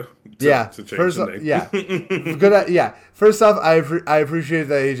idea. To change the name. Yeah. Good. Yeah. First off, I appreciate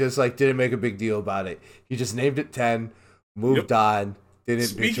that he just like didn't make a big deal about it. He just named it 10, moved on, didn't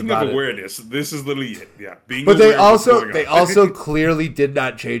bitch about it. Speaking of awareness, this is literally it. Yeah. But they also clearly did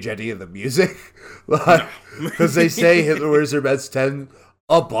not change any of the music, because they say Hitler Wears Hermes 10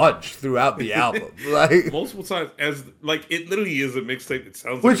 a bunch throughout the album, like multiple times. As like it literally is a mixtape. It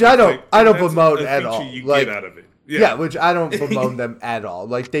sounds which like I don't bemoan at all. You like, get out of it. Yeah, which I don't bemoan them at all.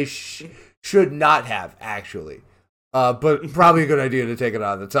 Like they should not have actually, but probably a good idea to take it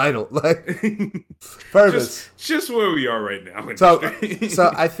out of the title. Like, purpose. Just where we are right now. So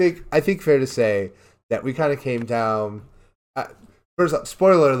I think fair to say that we kind of came down. First up,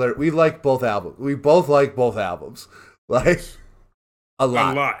 spoiler alert: we like both albums. We both like both albums. Like a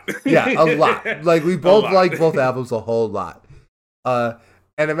lot. Yeah, a lot. Like we both like both albums a whole lot.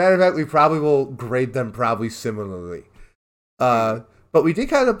 And a matter of fact, we probably will grade them probably similarly. But we did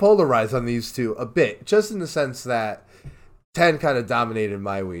kind of polarize on these two a bit, just in the sense that 10 kind of dominated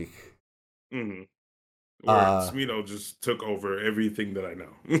my week. Mm-hmm. Where Smino just took over everything that I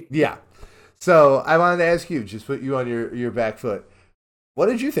know. Yeah. So I wanted to ask you, just put you on your back foot. What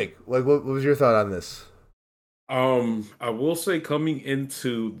did you think? Like, what was your thought on this? I will say coming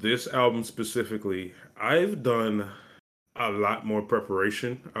into this album specifically, I've done a lot more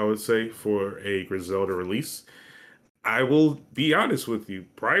preparation, I would say, for a Griselda release. I will be honest with you.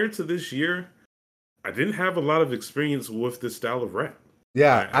 Prior to this year, I didn't have a lot of experience with this style of rap.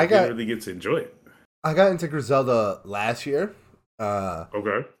 Yeah, I didn't really get to enjoy it. I got into Griselda last year.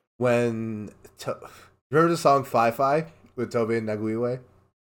 Okay. When remember the song Fi-Fi with Tobe and Naguiwe?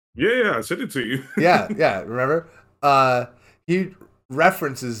 Yeah, I sent it to you. yeah, remember? He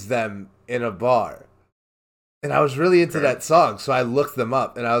references them in a bar. And I was really into that song, so I looked them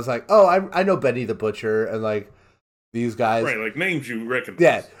up, and I was like, "Oh, I know Benny the Butcher and like these guys, right? Like names you recognize."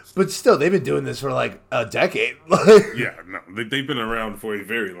 Yeah, but still, they've been doing this for like a decade. Yeah, no, they've been around for a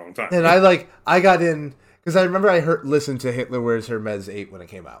very long time. And I got in because I remember I listened to Hitler Wears Hermes 8 when it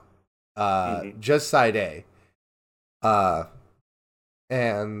came out, just side A,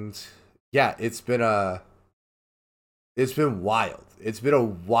 and yeah, it's been wild. It's been a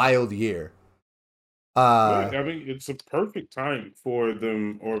wild year. I mean, it's a perfect time for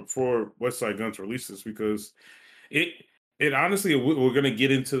them or for West Side Gun to release this because it honestly, we're going to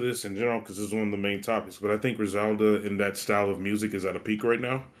get into this in general because this is one of the main topics, but I think Griselda in that style of music is at a peak right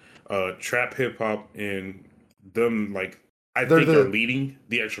now. Trap hip hop and them, like, I think are leading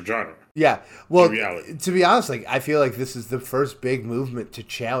the actual genre. Yeah. Well, to be honest, like, I feel like this is the first big movement to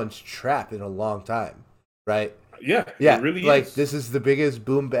challenge trap in a long time, right? Yeah, it really like is. This is the biggest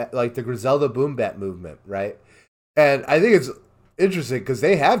boom bap, like the Griselda boom bap movement, right? And I think it's interesting because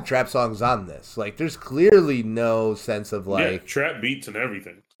they have trap songs on this. Like, there's clearly no sense of like trap beats and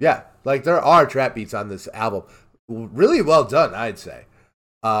everything. Yeah, like there are trap beats on this album. Really well done, I'd say.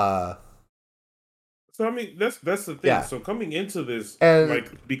 So I mean, that's the thing. Yeah. So coming into this, and,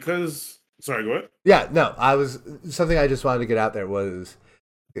 like, because sorry, go ahead. Yeah, no, something I just wanted to get out there was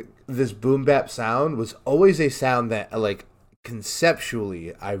this boom bap sound was always a sound that like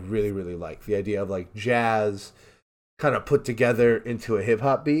conceptually I really, really like. The idea of like jazz kind of put together into a hip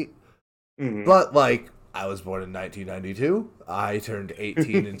hop beat. Mm-hmm. But like I was born in 1992. I turned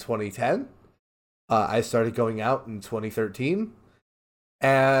 18 in 2010. I started going out in 2013.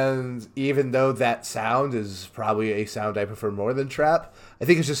 And even though that sound is probably a sound I prefer more than trap, I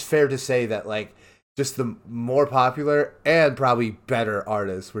think it's just fair to say that like just the more popular and probably better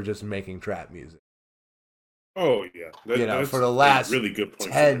artists were just making trap music. Oh yeah, that's for the last really good point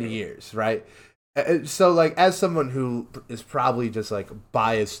 10 years, right? So like, as someone who is probably just like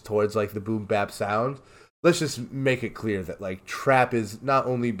biased towards like the boom bap sound, let's just make it clear that like trap has not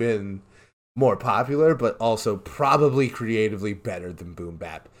only been more popular, but also probably creatively better than boom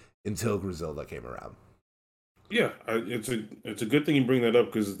bap until Griselda came around. Yeah, it's a good thing you bring that up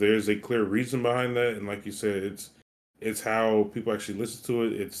because there's a clear reason behind that, and like you said, it's how people actually listen to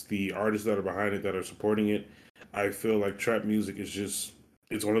it. It's the artists that are behind it that are supporting it. I feel like trap music is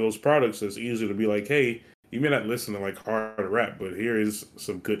it's one of those products that's easy to be like, hey, you may not listen to like hard rap, but here is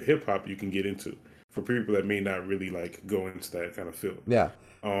some good hip hop you can get into. for people that may not really like go into that kind of field. Yeah.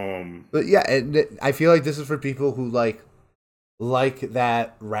 Um, But yeah, and I feel like this is for people who like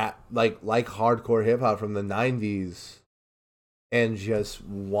that rap, like hardcore hip hop from the '90s, and just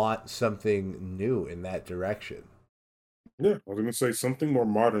want something new in that direction. yeah, I was gonna say something more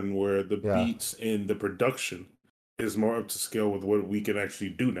modern where the Yeah, beats and the production is more up to scale with what we can actually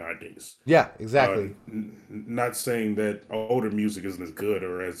do nowadays. yeah, exactly. Not saying that older music isn't as good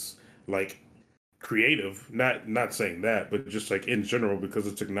or as like creative. Not saying that, but just like in general, because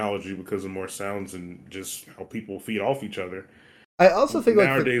of technology, because of more sounds and just how people feed off each other. I also think like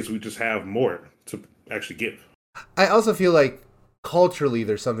Nowadays, we just have more to actually give. I also feel like culturally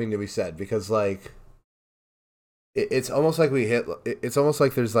there's something to be said because like it's almost like it's almost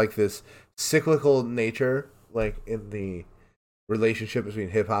like there's like this cyclical nature like in the relationship between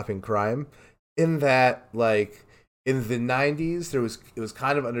hip hop and crime in that like in the 90s it was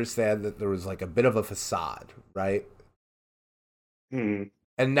kind of understand that there was like a bit of a facade, right? Hmm.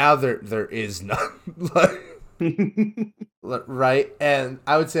 And now there is none. Like, right? And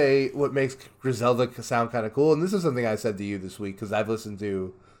I would say what makes Griselda sound kind of cool, and this is something I said to you this week because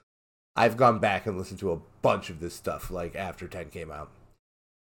I've gone back and listened to a bunch of this stuff like after 10 came out.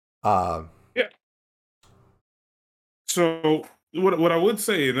 Yeah. So what I would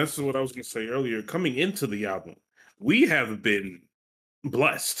say, and this is what I was going to say earlier, coming into the album, we have been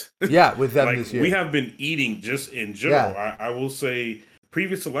blessed. Yeah, with them Like this we year. have been eating just in general. Yeah, I will say,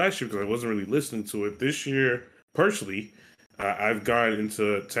 previous to last year, because I wasn't really listening to it. This year, personally, I've gone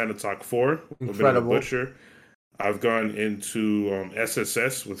into Tana Talk 4 with Benny the incredible. Butcher. I've gone into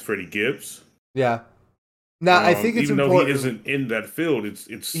SSS with Freddie Gibbs. Yeah. Now I think it's Even though he important. isn't in that field, it's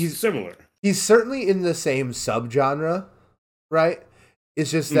He's similar. he's certainly in the same subgenre, right?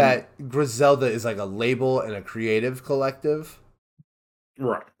 It's just Mhm. that Griselda is like a label and a creative collective.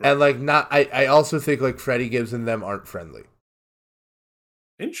 Right, right. And like not I also think like Freddie Gibbs and them aren't friendly.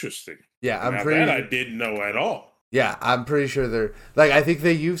 Interesting. Yeah, Now that I didn't know at all. I'm pretty sure they're like I think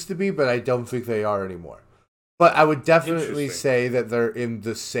they used to be, but I don't think they are anymore. But I would definitely Interesting. say that they're in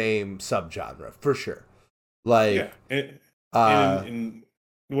the same subgenre for sure. Yeah, Like uh and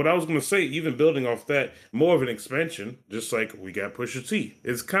what I was gonna say, even building off that, more of an expansion, just like we got Pusha T.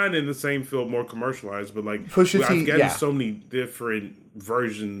 It's kind of in the same field, more commercialized, but like Pusha I've T, gotten yeah. so many different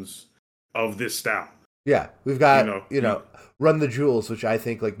versions of this style. Yeah, we've You got know, you Run the Jewels, which I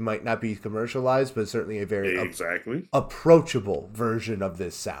think like might not be commercialized, but certainly a very exactly. approachable version of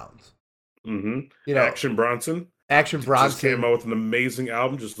this sound. Mm-hmm. You know, Action Bronson Action just came Bronson out with an amazing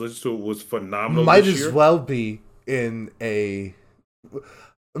album. Just listen to it, was phenomenal might this as year. well be in a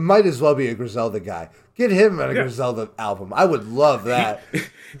might as well be a Griselda guy. Get him on a Yeah, Griselda album. I would love he that.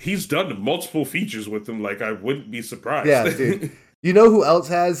 he's done multiple features with them. Like I wouldn't be surprised. Yeah, dude. You know who else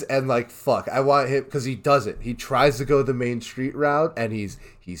has? And like, fuck, I want him because he doesn't. He tries to go the main street route, and he's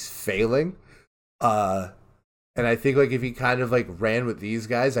failing. Uh, and I think like if he kind of like ran with these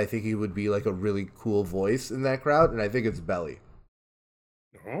guys, I think he would be like a really cool voice in that crowd. And I think it's Belly.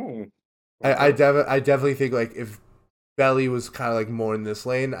 Oh, okay. I definitely think like if Belly was kind of like more in this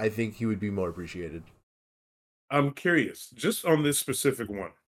lane, I think he would be more appreciated. I'm curious, just on this specific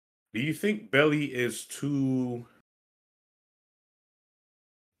one. Do you think Belly is too?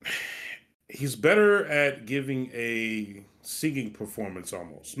 He's better at giving a singing performance,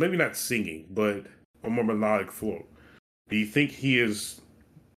 almost. Maybe not singing, but a more melodic flow. Do you think he is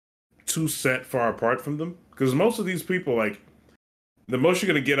too set far apart from them? Because most of these people, like, the most you're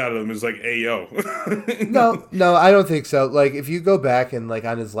gonna get out of them is like, "Hey yo." No, no, I don't think so. Like if you go back and like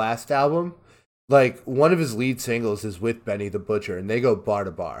on his last album, like one of his lead singles is with Benny the Butcher, and they go bar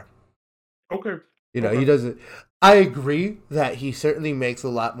to bar. Okay, You know, he okay, doesn't. I agree that he certainly makes a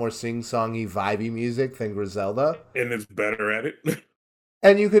lot more sing-songy, vibey music than Griselda. and it's better at it.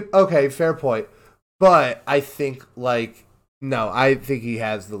 And you could, okay, fair point. But I think like no, I think he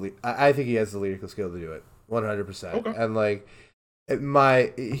has I think he has the lyrical skill to do it, 100%. Okay, And like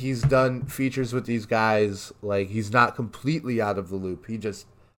he's done features with these guys. Like he's not completely out of the loop.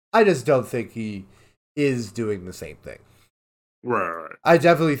 I just don't think he is doing the same thing. right, right. I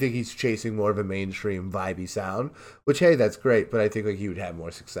definitely think he's chasing more of a mainstream vibey sound, which hey, that's great, but I think like he would have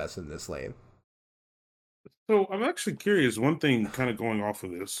more success in this lane. So I'm actually curious. One thing, kind of going off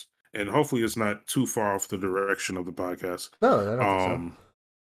of this, and hopefully it's not too far off the direction of the podcast. No, I don't think so. Um,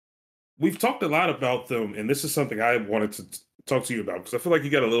 we've talked a lot about them, and this is something I wanted to talk to you about because I feel like you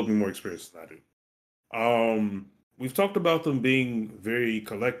got a little bit more experience than I do. We've talked about them being very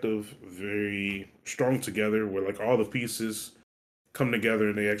collective, very strong together, where like all the pieces come together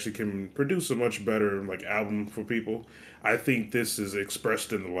and they actually can produce a much better like album for people. I think this is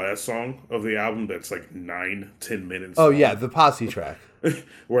expressed in the last song of the album that's like 9, 10 minutes Oh yeah, long, the posse track.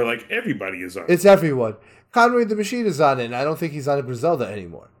 where like everybody is on it. It's everyone. Conway the Machine is on it, and I don't think he's on a Griselda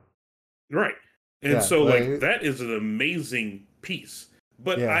anymore. Right. And Yeah, so like like, that is an amazing piece.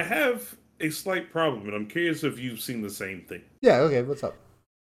 But yeah, I have a slight problem, and I'm curious if you've seen the same thing. yeah. Okay, what's up?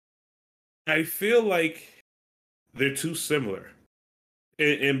 I feel like they're too similar.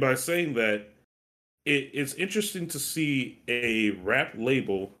 And by saying that, it's interesting to see a rap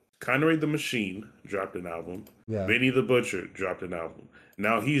label, Conway the Machine, dropped an album. Yeah, Benny the Butcher dropped an album.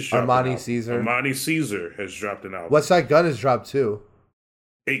 Now he's dropped an Armani album. Caesar. Armani Caesar has dropped an album. West Side Gun has dropped too.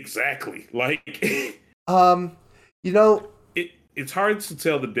 Exactly. Like Um, you know, it's hard to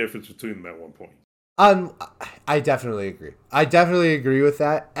tell the difference between them at one point. um, I definitely agree. I definitely agree with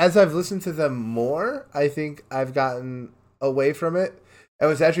that. As I've listened to them more, I think I've gotten away from it. And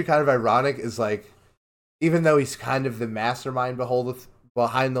what's actually kind of ironic is like, even though he's kind of the mastermind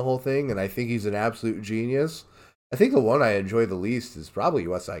behind the whole thing, and I think he's an absolute genius, I think the one I enjoy the least is probably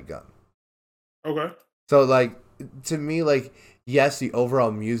West Side Gun. Okay. So like, to me, like, yes, the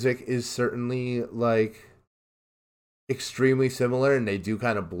overall music is certainly like extremely similar and they do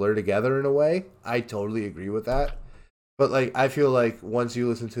kind of blur together in a way. I totally agree with that. But like I feel like once you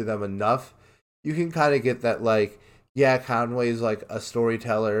listen to them enough, you can kind of get that like, yeah, Conway's like a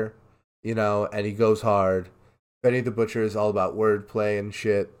storyteller, and he goes hard. Benny the Butcher is all about wordplay and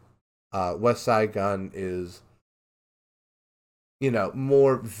shit. West Side Gun is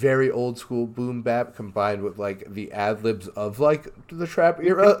more very old school boom bap combined with like the ad libs of like the trap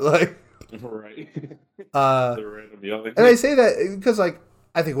era. Like Right. uh The random yelling. and I say that because like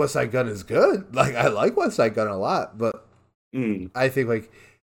I think West Side Gun is good. Like I like West Side Gun a lot, but Mm. I think like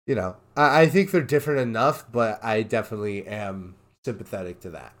I think they're different enough, but I definitely am sympathetic to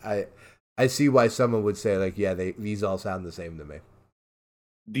that. I see why someone would say like, yeah, these all sound the same to me.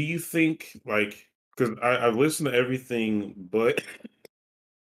 Do you think like because I've listened to everything but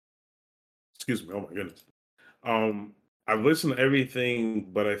excuse me, oh my goodness. I've listened to everything,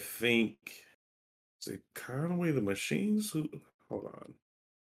 but I think is it Conway the Machines? Who hold on.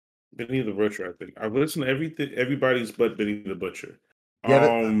 Benny the Butcher, I think. I've listened to everybody's but Benny the Butcher. Yeah,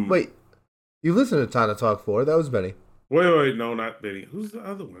 Um wait, you listen to Tana Talk 4? That was Benny. wait, no, not Benny. Who's the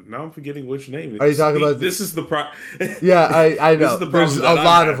other one? Now I'm forgetting which name. Are you talking about? This is the pro. Yeah, I This know. is the There's problem a that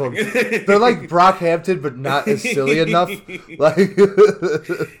lot I'm of them. having. They're like Brockhampton, but not as silly enough. Like,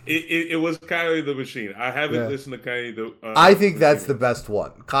 it was Kanye the Machine. I haven't yeah. listened to Kanye the. I think that's the Machine. best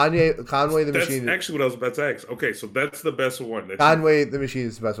one. Conway the That's Machine. actually what I was about to ask. Okay, so that's the best one. That Conway the Machine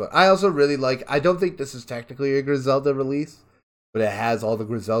is the best one. I also really like. I don't think this is technically a Griselda release, but it has all the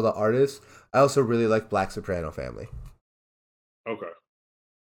Griselda artists. I also really like Black Soprano Family, okay.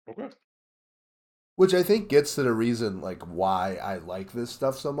 Okay. which I think gets to the reason like why I like this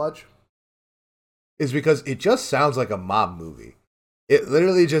stuff so much. Is because it just sounds like a mob movie. It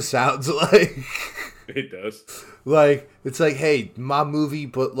literally just sounds like It does. like it's like, hey, mob movie,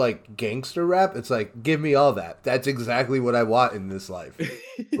 but like gangster rap. It's like, give me all that. That's exactly what I want in this life.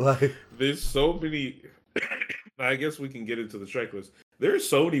 Like, There's so many. I guess we can get into the track list. There are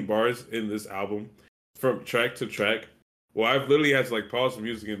so many bars in this album from track to track. Well, I've literally had to like pause the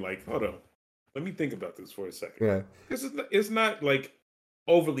music and like, hold on, let me think about this for a second. yeah, Because it's not like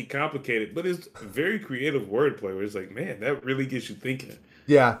overly complicated, but it's very creative wordplay where it's like, man, that really gets you thinking.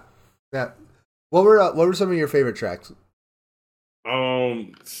 yeah, yeah. What were some of your favorite tracks?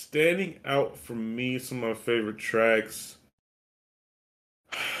 Standing out for me, some of my favorite tracks.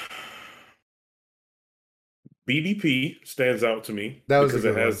 BDP stands out to me That was a because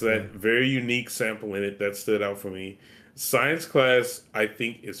it good has one, that yeah. very unique sample in it that stood out for me. Science Class, I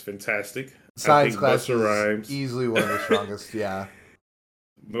think, is fantastic. I Science think Class Busta is Rhymes. easily one of the strongest. Yeah,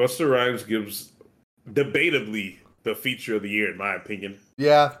 Busta Rhymes gives debatably the feature of the year, in my opinion.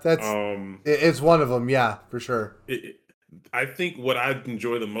 yeah. Um, It's one of them. Yeah, for sure. it, I think what I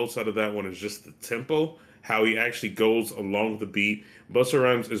enjoy the most out of that one is just the tempo, how he actually goes along the beat. Busta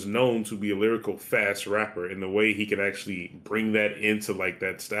Rhymes is known to be a lyrical fast rapper, and the way he can actually bring that into like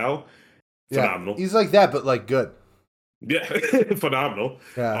that style, Yeah, phenomenal. he's like that, but like good. Yeah, phenomenal.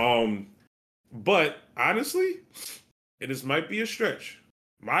 Yeah, But honestly, and this might be a stretch.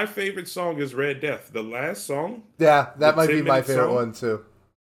 My favorite song is Red Death. The last song, yeah. That the might be my 10-minute favorite song? one too.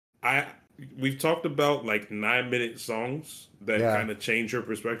 I we've talked about like 9-minute songs that Yeah. kind of change your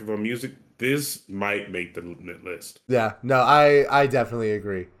perspective on music. This might make the list. Yeah, no, I definitely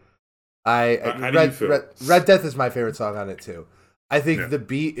agree. How do you feel? Red Death is my favorite song on it too. I think Yeah. the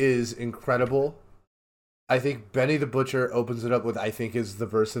beat is incredible. I think Benny the Butcher opens it up with I think is the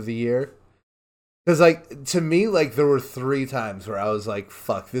verse of the year. Because, like, to me, like, there were 3 times where I was like,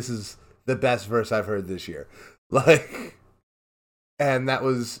 fuck, this is the best verse I've heard this year. Like, and that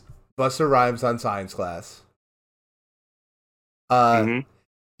was Busta Rhymes on Science Class. Mm-hmm.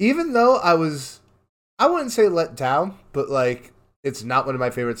 Even though I wouldn't say let down, but, like, it's not one of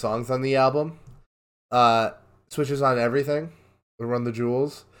my favorite songs on the album. Switches on Everything, Run the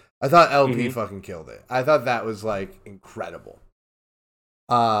Jewels. I thought LP fucking killed it. I thought that was, like, incredible.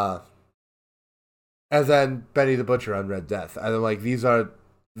 And then Benny the Butcher on Red Death. I'm like, these are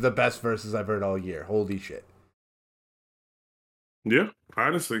the best verses I've heard all year. Holy shit. Yeah,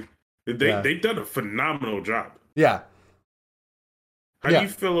 honestly. They done a phenomenal job. Yeah. How do you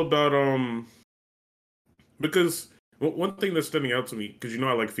feel about because one thing that's standing out to me, because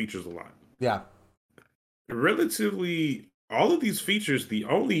I like features a lot. Yeah. Relatively, all of these features, the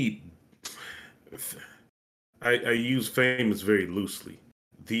only I use famous very loosely.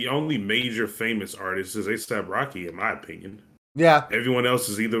 The only major famous artist is A$AP Rocky, in my opinion. Yeah. Everyone else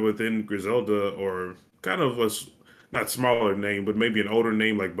is either within Griselda or kind of a not smaller name, but maybe an older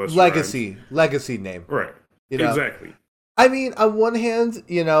name like Busta Rhymes. Legacy name. Right. Exactly. I mean, on one hand,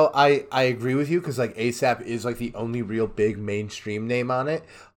 I agree with you because like A$AP is like the only real big mainstream name on it.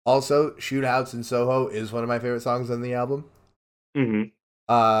 Also, Shootouts in Soho is one of my favorite songs on the album. Mm-hmm.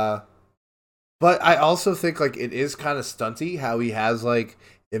 But I also think like it is kind of stunty how he has like,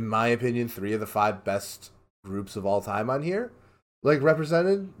 in my opinion, 3 of the 5 best groups of all time on here, like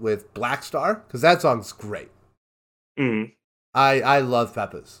represented with Black Star, because that song's great. Mm-hmm. I love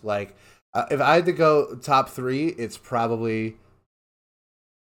Peppers. Like, if I had to go top 3, it's probably,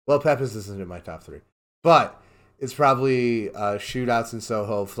 well, Peppers isn't in my top 3, but it's probably Shootouts in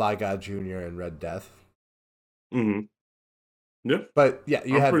Soho, Fly God Jr., and Red Death. Mm-hmm. Yeah. But yeah,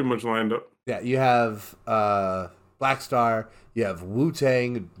 I'm pretty much lined up. Yeah, you have Black Star, you have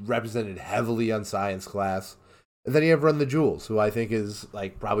Wu-Tang represented heavily on Science Class, and then you have Run the Jewels, who I think is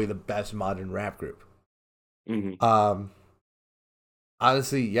like probably the best modern rap group. Mm-hmm.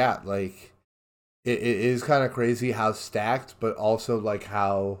 Honestly, yeah, like it is kind of crazy how stacked, but also like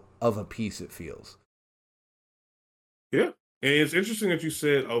how of a piece it feels. Yeah, and it's interesting that you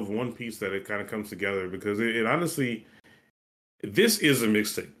said of one piece that it kind of comes together, because it honestly, this is a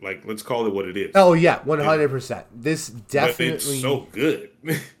mixtape. Like, let's call it what it is. Oh yeah, 100%. This definitely, but it's so good.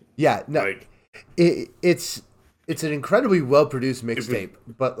 Yeah, no, like, it's an incredibly well produced mixtape,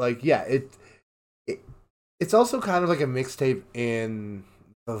 but like, yeah, it's also kind of like a mixtape in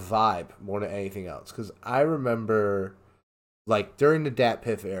the vibe more than anything else. Because I remember, like, during the Dat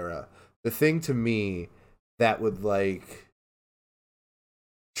Piff era, the thing to me that would like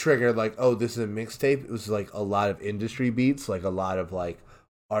trigger like, oh, this is a mixtape, it was like a lot of industry beats, like a lot of like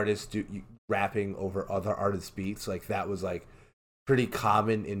artists rapping over other artists' beats. Like that was like pretty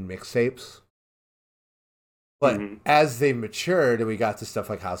common in mixtapes. But as they matured and we got to stuff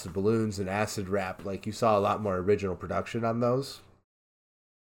like House of Balloons and Acid Rap, like you saw a lot more original production on those.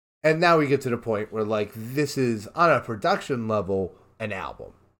 And now we get to the point where like this is on a production level an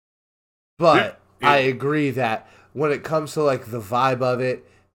album. But I agree that when it comes to like the vibe of it,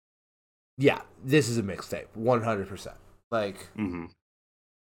 yeah, this is a mixtape, 100%. Like, and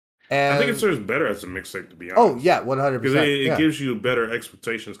I think it serves better as a mixtape, to be honest. Oh yeah, 100%. Because it gives you better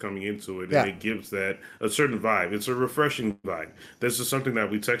expectations coming into it, and it gives that a certain vibe. It's a refreshing vibe. This is something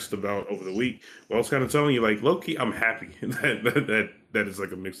that we texted about over the week. Well, I was kind of telling you, like, low key, I'm happy that it's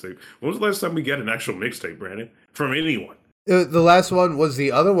like a mixtape. When was the last time we got an actual mixtape, Brandon, from anyone? The last one was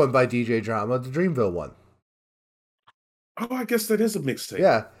the other one by DJ Drama, the Dreamville one. Oh, I guess that is a mixtape.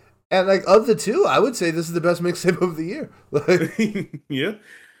 Yeah. And like of the 2, I would say this is the best mixtape of the year. Yeah.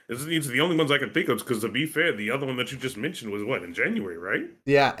 It's the only ones I can think of, because to be fair, the other one that you just mentioned was what, in January, right?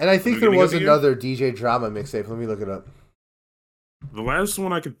 Yeah, and I think there was another DJ Drama mixtape. Let me look it up. The last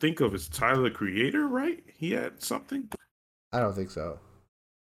one I can think of is Tyler, the Creator, right? He had something? I don't think so.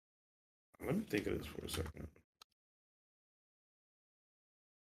 Let me think of this for a second.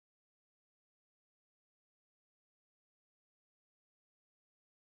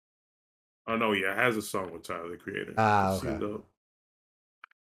 Oh, no, yeah, it has a song with Tyler, the Creator. Okay.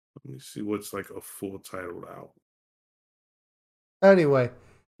 Let me see what's like a full title out. Anyway,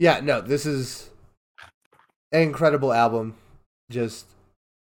 yeah, no, this is an incredible album, just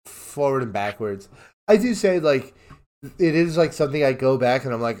forward and backwards. I do say, like, it is like something I go back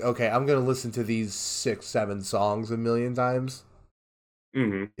and I'm like, okay, I'm going to listen to these 6-7 songs a million times.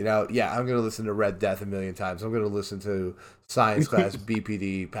 Mm-hmm. I'm going to listen to Red Death a million times. I'm going to listen to Science Class,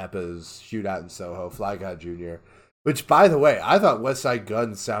 BPD, Peppers, Shootout in Soho, Fly God Jr., which, by the way, I thought West Side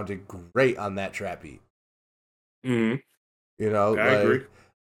Gun sounded great on that trap beat. Hmm. You know, I agree.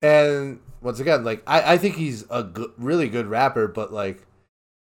 and once again, I think he's a really good rapper, but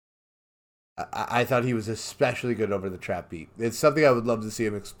I thought he was especially good over the trap beat. It's something I would love to see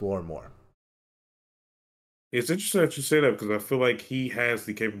him explore more. It's interesting that you say that because I feel like he has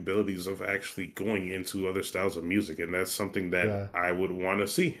the capabilities of actually going into other styles of music, and that's something that Yeah, I would want to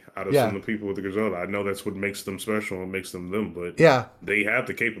see out of some yeah, of the people with the Griselda. I know that's what makes them special and makes them them, but yeah. they have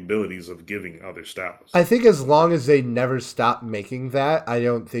the capabilities of giving other I styles. think as long as they never stop making that, I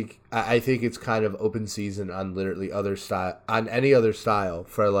don't think I think it's kind of open season on literally other style on any other style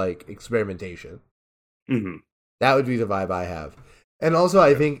for like experimentation. Hmm. That would be the vibe I have. And also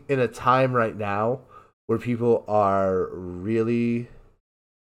I Yeah. think in a time right now where people are really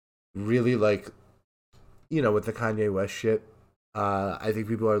really like with the Kanye West shit, I think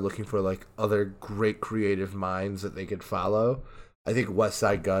people are looking for like other great creative minds that they could follow. I think West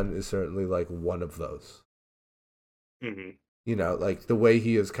Side Gun is certainly like one of those. Hmm. Like the way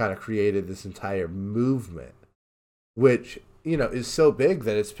he has kind of created this entire movement, which, is so big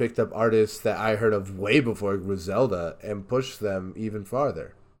that it's picked up artists that I heard of way before Griselda and pushed them even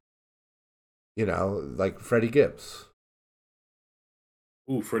farther. Like Freddie Gibbs.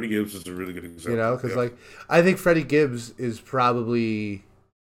 Ooh, Freddie Gibbs is a really good example. Because Yeah. like I think Freddie Gibbs is probably,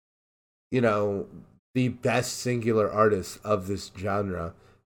 you know, the best singular artist of this genre,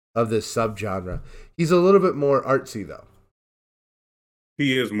 of this subgenre. He's a little bit more artsy though.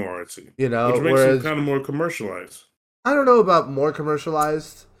 He is more artsy, which makes him Whereas kind of more commercialized. I don't know about more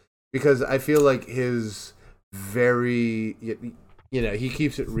commercialized because I feel like his very he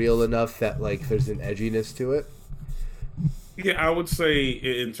keeps it real enough that like there's an edginess to it. Yeah, I would say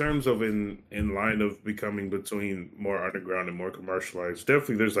in terms of in line of becoming between more underground and more commercialized,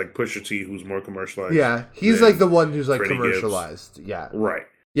 definitely there's like Pusha T who's more commercialized Yeah, he's like than the one who's like Freddie Gibbs. commercialized. Yeah. Right.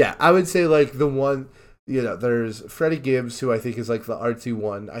 Yeah, I would say like the one, there's Freddie Gibbs who I think is like the artsy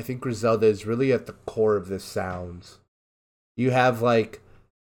one. I think Griselda is really at the core of this sound. You have like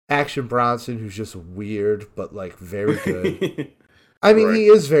Action Bronson who's just weird but like very good. I mean, Right. he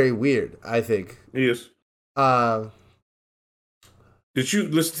is very weird, I think. He is. Uh Did you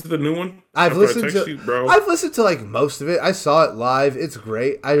listen to the new one I've after I listened text to you, bro? I've listened to like most of it. I saw it live. It's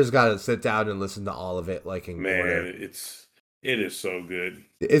great. I just got to sit down and listen to all of it like in Man, order. it is so good.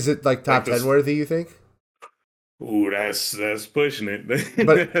 Is it like Like top 10 this. worthy, you think? Ooh, that's pushing it.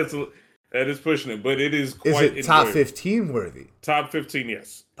 But That is pushing it, but it is is quite it top enjoyable. 15 worthy? Top 15,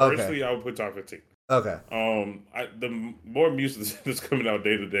 yes. Okay. Personally, I would put top 15. Okay. The more music that's coming out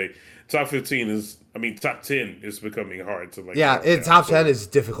day to day, top 15 is, I mean, top 10 is becoming hard to like Yeah, narrow down. top 10 So, is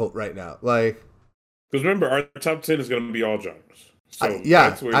difficult right now. Like because remember, our top 10 is going to be all genres. So yeah,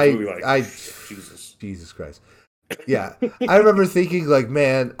 that's where it's really like, I Jesus. Jesus Christ. Yeah. I remember thinking like,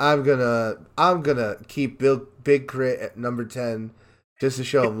 man, I'm going to keep Big Crit at number 10 just to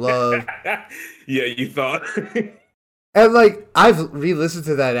show him love. Yeah, you thought. And like I've re-listened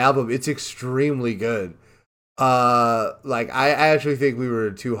to that album. It's extremely good. Like I actually think we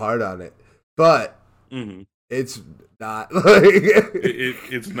were too hard on it. But Hmm. it's not like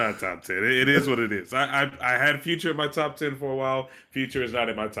It's not top 10. It is what it is. I had Future in my top 10 for a while. Future is not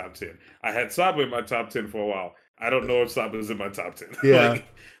in my top 10. I had Saba in my top 10 for a while. I don't know if Saba is in my top 10. yeah.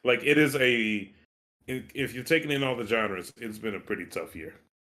 Like it is if you're taking in all the genres, it's been a pretty tough year.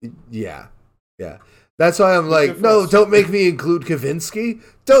 Yeah. Yeah. That's why I'm But like, good for no, us. don't make me include Kavinsky.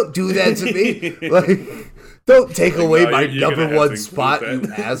 Don't do that to me. Like, don't take Like, away no, my you're gonna number have to one include spot, you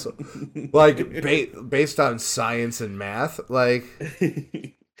asshole. that. Like, based on science and math, like,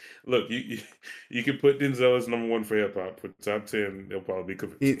 Look, you can put Denzel as number one for hip hop. For top 10, it'll probably be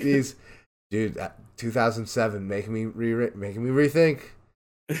Kavinsky. he's, dude, 2007, making me rethink.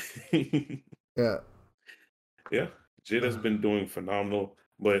 Yeah. Yeah, Jid has been doing phenomenal.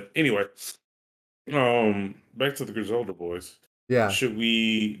 But anyway, back to the Griselda boys. Yeah. Should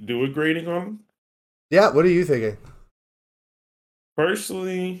we do a grading on them? Yeah. What are you thinking?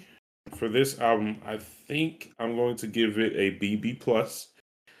 Personally, for this album, I think I'm going to give it a BB plus.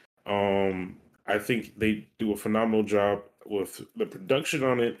 I think they do a phenomenal job with the production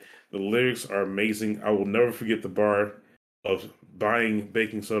on it. The lyrics are amazing. I will never forget the bar of buying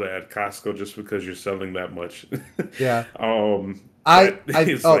baking soda at Costco just because you're selling that much. Yeah. I, That I,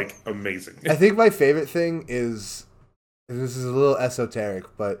 is oh, like amazing. I think my favorite thing is, and this is a little esoteric,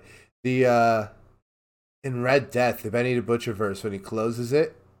 but the in Red Death, the Benny the Butcher verse when he closes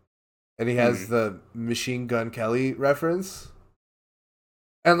it, and he has Mhm. the Machine Gun Kelly reference,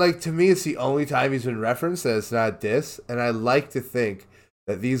 and like to me, it's the only time he's been referenced that it's not diss, and I like to think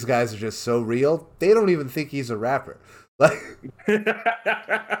that these guys are just so real they don't even think he's a rapper. Like,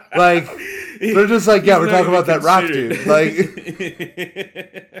 like they're just like, yeah, we're talking about that rock dude. Like,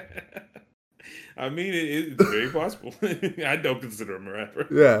 I mean, it's very possible. I don't consider him a rapper.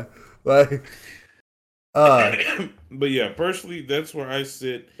 Yeah, like, but yeah, personally, that's where I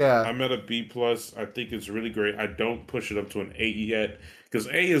sit. yeah, I'm at a B plus. I think it's really great. I don't push it up to an A yet because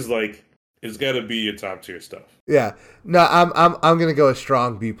A is like it's got to be your top tier stuff. yeah. No, I'm gonna go a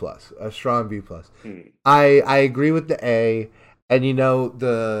strong B plus, a strong B plus. Hmm. I agree with the A, and you know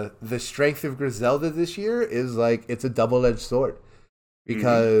the strength of Griselda this year is like it's a double edged sword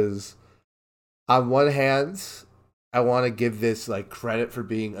because on one hand, I want to give this like credit for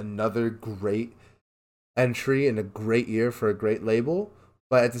being another great entry and a great year for a great label,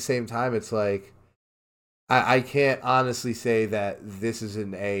 but at the same time, it's like I can't honestly say that this is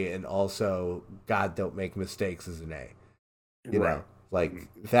an A and also God Don't Make Mistakes is an A. You Right. know, like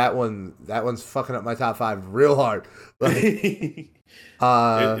that one's fucking up my top five real hard. Like,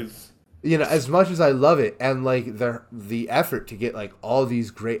 It's you know, as much as I love it and like the effort to get like all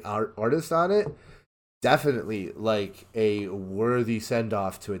these great artists on it, definitely like a worthy send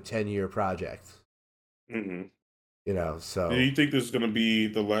off to a 10-year project. mhm. You know, Do so you think this is going to be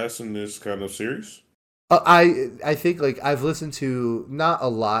the last in this kind of series? I think like I've listened to not a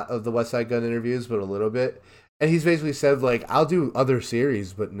lot of the West Side Gun interviews, but a little bit, and he's basically said like I'll do other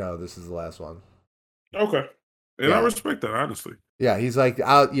series, but no, this is the last one. Okay. And I Yeah, respect that, honestly. yeah. He's like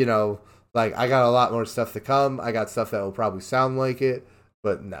I'll like I got a lot more stuff to come. I got stuff that will probably sound like it,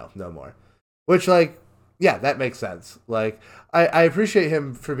 but no more. Which like yeah, that makes sense. Like I appreciate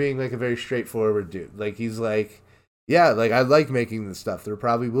him for being like a very straightforward dude. Like he's like yeah, like I like making this stuff. There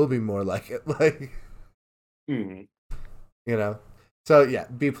probably will be more like it. Like Hmm. you know. So yeah,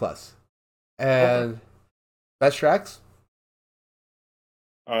 B plus. Okay. And best tracks?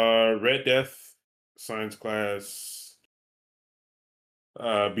 Red Death, Science Class,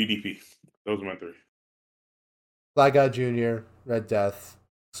 BDP. Those are my three. Fly God Jr., Red Death,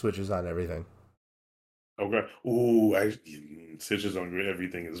 switches on everything. Okay. Ooh, Stitches on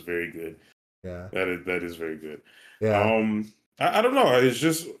Everything is very good. Yeah. That is very good. Yeah. I don't know. It's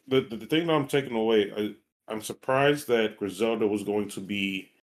just the thing that I'm taking away. I'm surprised that Griselda was going to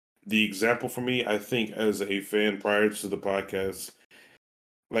be the example for me. I think as a fan prior to the podcast,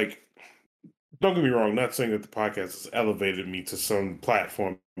 like don't get me wrong, not saying that the podcast has elevated me to some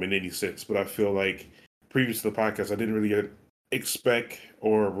platform in any sense, but I feel like previous to the podcast, I didn't really expect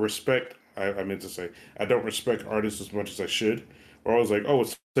or respect. I meant to say I don't respect artists as much as I should. Or I was like, oh,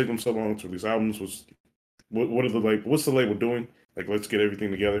 it's taking them so long to release albums. What are the like? What's the label doing? Like, let's get everything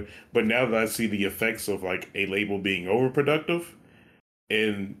together. But now that I see the effects of like a label being overproductive,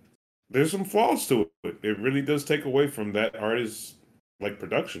 and there's some flaws to it. It really does take away from that artist's like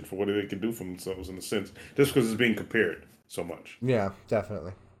production for what they can do for themselves in a sense, just because it's being compared so much. Yeah,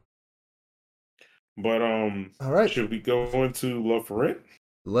 definitely. But All right. should we go into Love for Rent?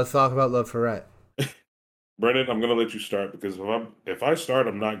 Let's talk about Love for Rent. Brennan, I'm gonna let you start because if I start,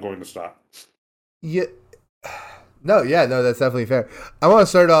 I'm not going to stop. Yeah. No, yeah, no, that's definitely fair. I want to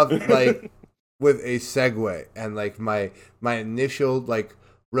start off like with a segue and like my initial like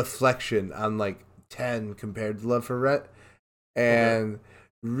reflection on like 10 compared to Love for Rent. Okay. And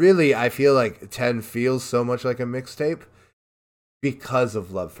really I feel like 10 feels so much like a mixtape because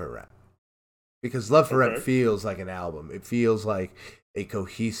of Love for Rent. Because Love for Rent Okay. feels like an album. It feels like a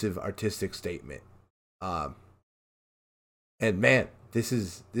cohesive artistic statement. Um, and man, this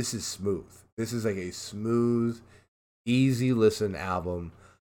is smooth. This is like a smooth, easy listen album.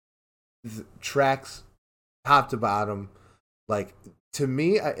 Tracks top to bottom. Like to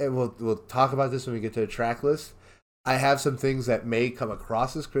me, and we'll talk about this when we get to the track list. I have some things that may come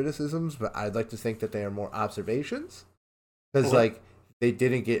across as criticisms, but I'd like to think that they are more observations because Okay. like they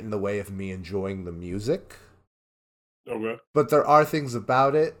didn't get in the way of me enjoying the music. Okay. But there are things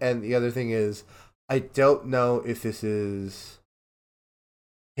about it, and the other thing is, I don't know if this is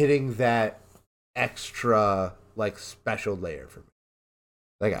hitting that extra like special layer for me.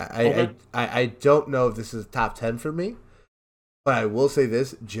 Like Okay. I don't know if this is top 10 for me, but I will say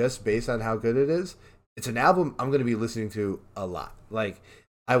this just based on how good it is. It's an album I'm going to be listening to a lot. Like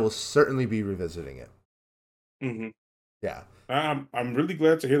I will certainly be revisiting it. Hmm. Yeah. I'm really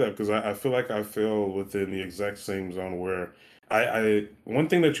glad to hear that because I feel like I feel within the exact same zone where I one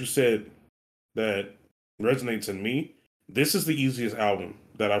thing that you said that resonates in me. This is the easiest album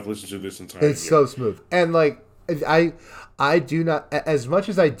that I've listened to this entire It's year. so smooth. And like I I do not as much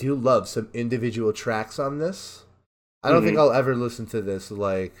as I do love some individual tracks on this. I don't think Hmm. I'll ever listen to this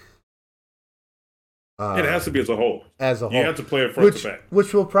like It has uh to be as a whole. as a You have whole. to play it front to Which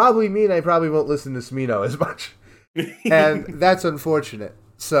back. will probably mean I probably won't listen to Smino as much. and that's unfortunate.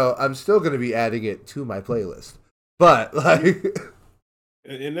 So I'm still going to be adding it to my playlist. But like,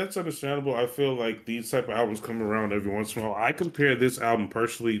 And that's understandable. I feel like these type of albums come around every once in a while. I compare this album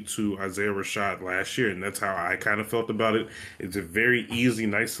personally to Isaiah Rashad last year, and that's how I kind of felt about it. It's a very easy,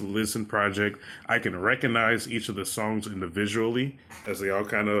 nice to listen project. I can recognize each of the songs individually as they all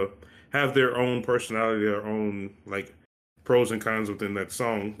kind of have their own personality, their own like pros and cons within that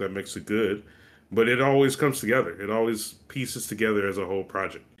song that makes it good. But it always comes together. It always pieces together as a whole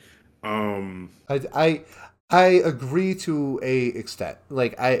project. Um, I, I I agree to a extent.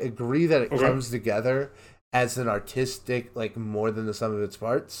 Like I agree that it okay. comes together as an artistic, like more than the sum of its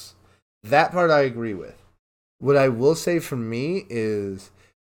parts. That part I agree with. What I will say for me is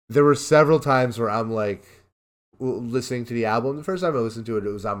there were several times where I'm like listening to the album. The first time I listened to it, it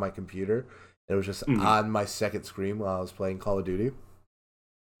was on my computer. It was just Mhm. on my second screen while I was playing Call of Duty.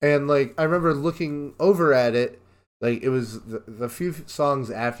 And like I remember looking over at it, like it was the few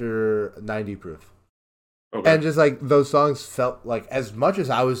songs after 90 Proof. Okay. And just like those songs felt like as much as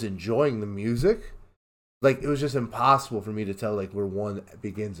I was enjoying the music, like it was just impossible for me to tell like where one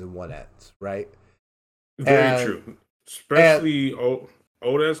begins and one ends, right? Very And true. and Especially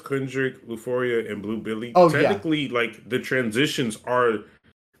Odas, Kendrick, Euphoria, and Blue Billy. oh yeah, Technically, like the transitions are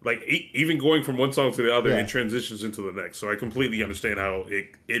like even going from one song to the other, it yeah, transitions into the next. So I completely understand how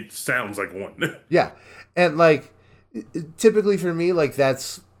it sounds like one. yeah. And like typically for me, like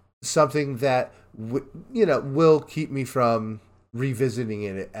that's something that will keep me from revisiting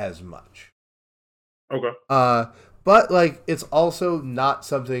it as much. Okay. Uh, but like it's also not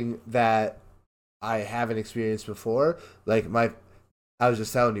something that I haven't experienced before. Like I was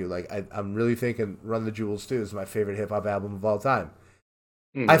just telling you, like I'm really thinking "Run the Jewels" too is my favorite hip hop album of all time.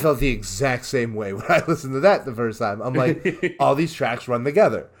 I Hmm. felt the exact same way when I listened to that the first time. I'm like, all these tracks run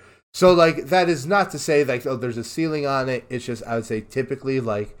together. So like that is not to say like oh there's a ceiling on it. It's just I would say typically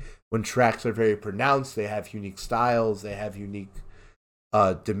like when tracks are very pronounced, they have unique styles, they have unique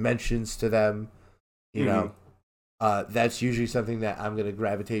dimensions to them. You know, Hmm. that's usually something that I'm gonna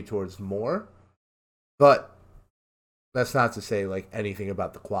gravitate towards more. But that's not to say like anything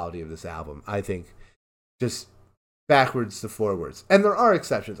about the quality of this album. I think just backwards to forwards. And there are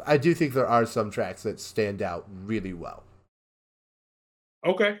exceptions. I do think there are some tracks that stand out really well.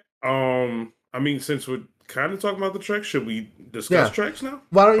 Okay. I mean, since we're kind of talking about the tracks, should we discuss Yeah. tracks now?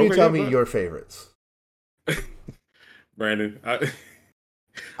 Why don't you Okay. tell Yeah. me But your favorites? Brandon,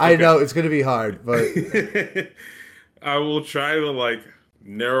 I okay. know it's going to be hard, but I will try to like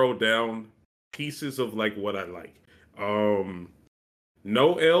narrow down pieces of like what I like. Um,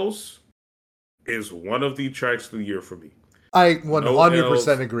 No L's is one of the tracks of the year for me. I No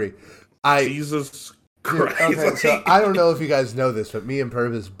 100% L's, agree. I Jesus Dude, Christ. okay, so I don't know if you guys know this, but me and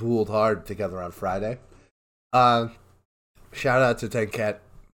Purvis booled hard together on Friday. Uh, Shout out to Ten Cat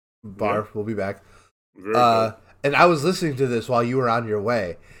Yeah, Bar. We'll be back. very Uh, dope. and I was listening to this while you were on your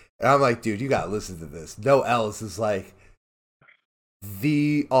way, and I'm like, dude, you gotta listen to this. No Else is like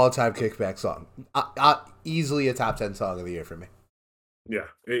the all-time kickback song. Easily a top 10 song of the year for me. Yeah,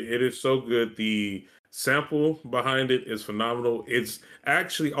 it is so good. The sample behind it is phenomenal. It's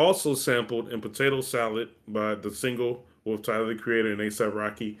actually also sampled in Potato Salad by the single with Tyler the Creator and ASAP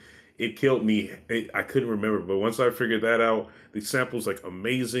Rocky. It killed me. I couldn't remember, but once I figured that out, the sample's like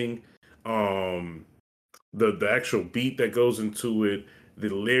amazing. Um, the actual beat that goes into it, the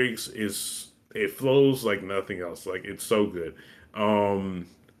lyrics is it flows like nothing else. Like it's so good. Um,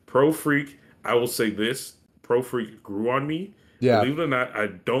 Pro Freak, I will say this: Pro Freak grew on me. Yeah, Believe it or not, I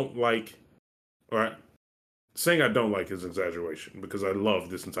don't like, or saying I don't like is exaggeration because I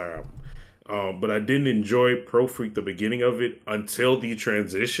love this entire album. But I didn't enjoy Pro Freak the beginning of it until the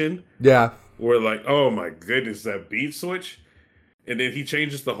transition, yeah, where like, oh my goodness, that beat switch, and then he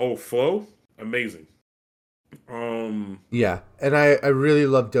changes the whole flow. Amazing. Um, yeah. And I really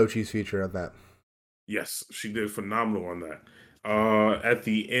love Dochi's feature on that. yes, she did phenomenal on that. At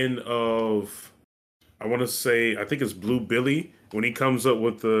the end of, I want to say, I think it's Blue Billy when he comes up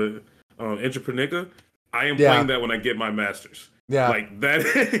with the Entrepreneur. I am playing Yeah, that when I get my masters. yeah. Like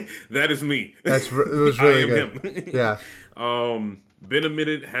that, that is me. It was I really am good. him. Yeah, Been a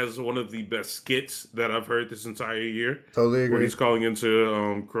Minute has one of the best skits that I've heard this entire year, totally where agree. he's calling into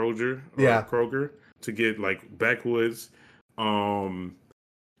Yeah, Kroger to get like backwoods. Um,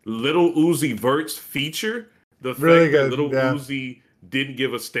 Little Uzi Vert's feature, the really fact that good. Little Yeah, Uzi didn't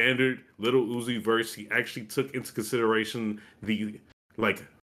give a standard Little Uzi verse, he actually took into consideration the like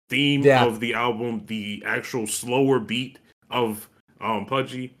theme yeah. of the album, the actual slower beat of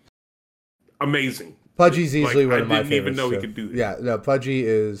Pudgy. Amazing. Pudgy's Like easily I one of my didn't even favorites know he too. could do that. Yeah, no, Pudgy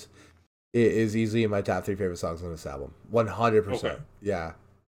is. It is easily in my top 3 favorite songs on this album. 100%. Okay. Yeah.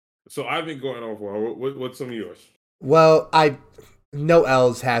 So I've been going off. Well, what's some of yours? Well, No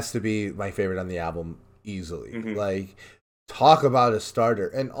L's has to be my favorite on the album easily. Mm-hmm. Like, talk about a starter.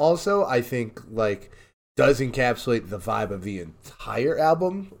 And also, I think, like, does encapsulate the vibe of the entire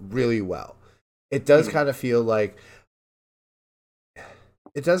album really well. It does kind of feel like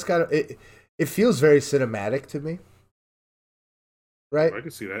it feels very cinematic to me. Right? I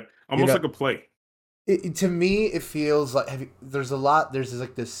can see that. Almost like a play. To me, it feels like there's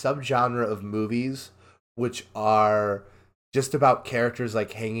like this subgenre of movies which are just about characters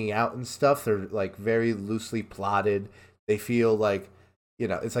like hanging out and stuff. They're like very loosely plotted. They feel like,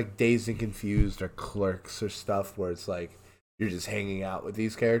 it's like Dazed and Confused or Clerks or stuff where it's like you're just hanging out with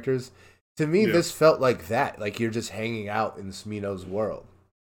these characters. To me, this felt like that. Like you're just hanging out in Smino's world.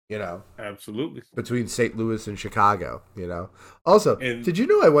 Absolutely. Between St. Louis and Chicago, Also, did you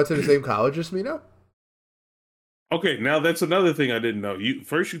know I went to the same college as Smino? Okay, now that's another thing I didn't know. You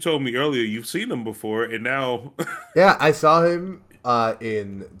told me earlier you've seen him before, and now yeah, I saw him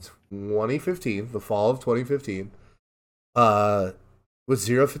in 2015, the fall of 2015, with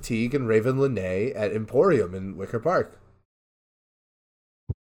Zero Fatigue and Raven Lenae at Emporium in Wicker Park.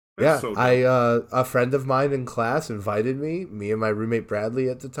 That's a friend of mine in class invited me. Me and my roommate Bradley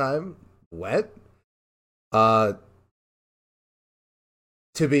at the time went.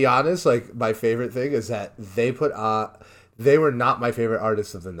 To be honest, like my favorite thing is that they were not my favorite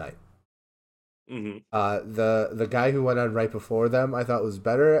artists of the night. Mm-hmm. The guy who went on right before them I thought was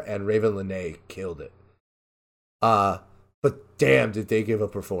better, and Raven Lenae killed it. But damn, did they give a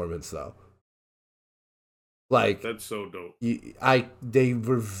performance though? Like that's so dope. They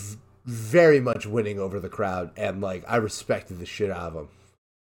were very much winning over the crowd, and like I respected the shit out of them.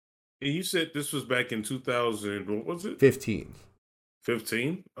 And you said this was back in 2000. What was it? 15.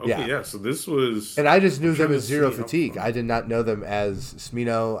 15? Okay, yeah. So this was, and I just knew them as Zero Fatigue. I did not know them as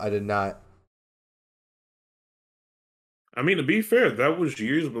Smino. I did not. I mean, to be fair, that was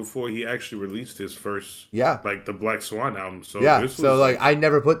years before he actually released his first, like the Black Swan album. So this was like I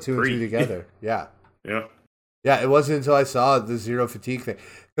never put two and two together. Yeah. It wasn't until I saw the Zero Fatigue thing,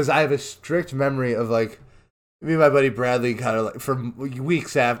 because I have a strict memory of like me and my buddy Bradley kind of like for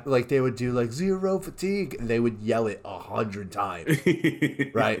weeks after, like they would do like Zero Fatigue and they would yell it 100 times,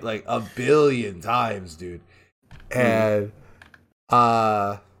 right? Like 1 billion times, dude. And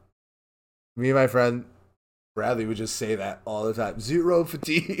me and my friend Bradley would just say that all the time. Zero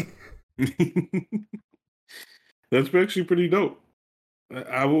Fatigue. That's actually pretty dope.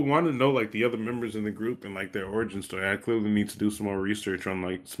 I would want to know like the other members in the group and like their origin story. I clearly need to do some more research on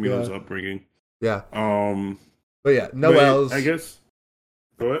like Smino's upbringing. Yeah. But yeah, No L's. I guess.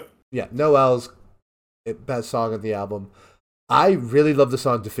 Go ahead. Yeah, No L's best song on the album. I really love the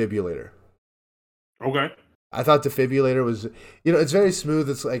song Defibrillator. Okay. I thought Defibrillator was, it's very smooth.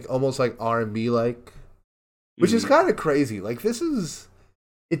 It's like almost like R&B like, which is kind of crazy. Like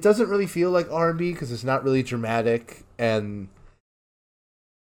it doesn't really feel like R&B because it's not really dramatic, and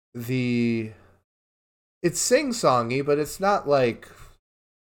it's sing-songy, but it's not like.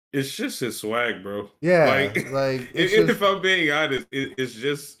 It's just his swag, bro. Yeah, if I'm being honest, it's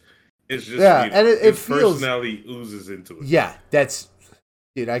just yeah, and it feels personality oozes into it. Yeah,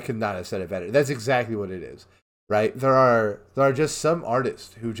 dude. I could not have said it better. That's exactly what it is, right? There are just some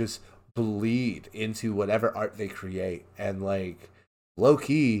artists who just bleed into whatever art they create, and like low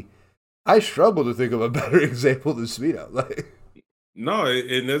key, I struggle to think of a better example than Smino. Like. No,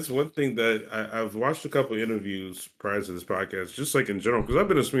 and that's one thing that I've watched a couple of interviews prior to this podcast, just like in general, because I've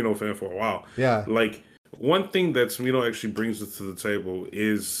been a Smino fan for a while. Yeah. Like, one thing that Smino actually brings to the table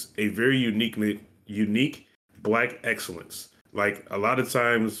is a very unique Black excellence. Like, a lot of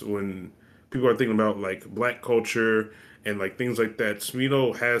times when people are thinking about, like, Black culture and, like, things like that,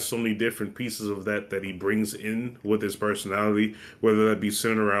 Smino has so many different pieces of that he brings in with his personality, whether that be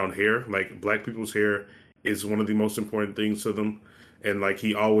centered around hair. Like, Black people's hair is one of the most important things to them. And like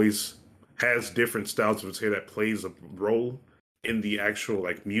he always has different styles of his hair that plays a role in the actual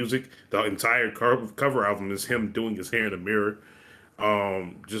like music. The entire cover album is him doing his hair in the mirror.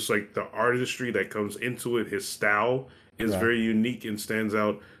 Just like the artistry that comes into it, his style is very unique and stands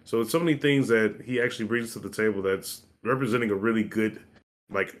out. So it's so many things that he actually brings to the table that's representing a really good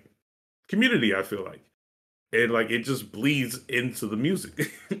like community, I feel like. And like it just bleeds into the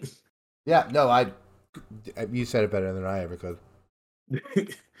music. Yeah, no, you said it better than I ever could.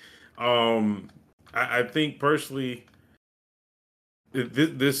 I think personally,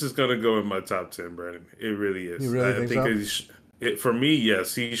 this is gonna go in my top 10, Brandon. It really is. You really think so? For me,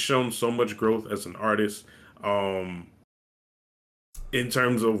 yes, he's shown so much growth as an artist. in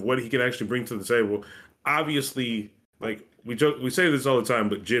terms of what he can actually bring to the table. Obviously, like we say this all the time,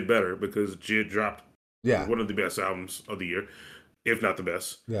 but Jid better because Jid dropped Yeah, one of the best albums of the year, if not the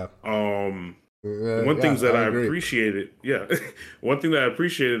best. yeah, Um, one yeah. things that I I agree. appreciated, yeah, one thing that I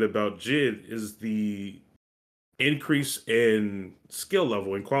appreciated about Jid is the increase in skill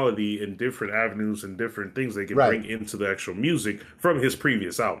level and quality in different avenues and different things they can Right. bring into the actual music from his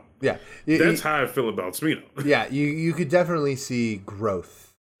previous album. Yeah. That's how I feel about Smino. Yeah. You could definitely see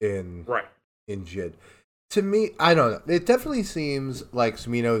growth in Right. Jid. To me, I don't know. It definitely seems like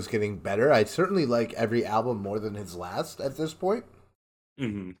Smino is getting better. I certainly like every album more than his last at this point.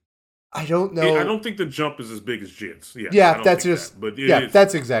 Hmm. I don't I know. don't think the jump is as big as Jid's. Yeah, I Yeah, don't that's think that, just but it yeah, is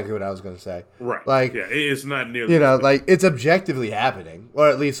that's exactly what I was gonna say. right. Like, Yeah, it's not nearly as big. like it's objectively happening, or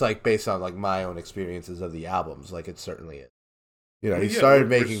at least like based on like my own experiences of the albums, like it certainly is. I He mean, yeah, started we're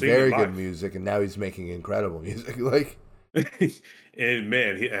making seeing it very good live. music, and now he's making incredible music. Like, And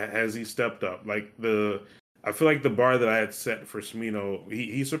man, has he stepped up? I feel like the bar that I had set for Smino,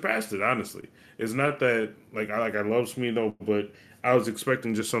 he surpassed it. Honestly, it's not that I love Smino, but I was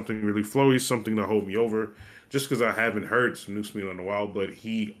expecting just something really flowy, something to hold me over, just because I haven't heard some new Smino in a while. But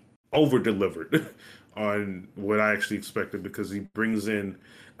he over delivered on what I actually expected because he brings in.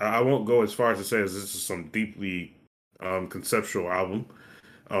 I won't go as far as to say as this is some deeply conceptual album.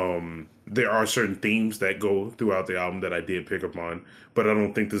 There are certain themes that go throughout the album that I did pick up on, but I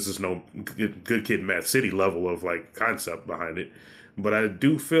don't think this is no Good Kid, Mad City level of like concept behind it. But I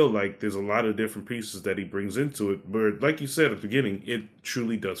do feel like there's a lot of different pieces that he brings into it. But like you said at the beginning, it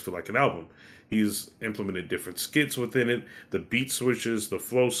truly does feel like an album. He's implemented different skits within it, the beat switches, the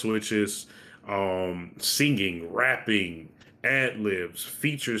flow switches, singing, rapping, ad libs,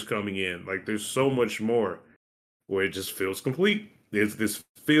 features coming in. Like there's so much more where it just feels complete. This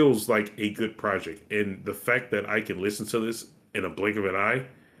feels like a good project, and the fact that I can listen to this in a blink of an eye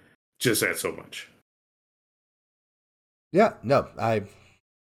just adds so much. yeah, no, I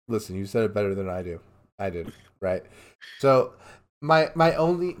listen. You said it better than I do. I did, right? So my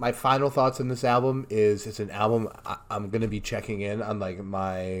final thoughts on this album is it's an album I'm gonna be checking in on like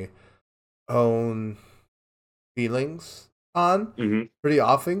my own feelings on Hmm. pretty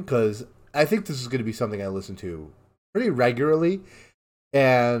often because I think this is gonna be something I listen to pretty regularly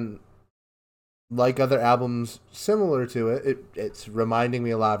and like other albums similar to it's reminding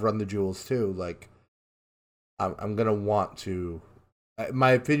me a lot of Run the Jewels too. Like I'm gonna want to.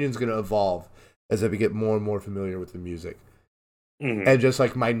 My opinion's gonna evolve as I get more and more familiar with the music, Hmm. and just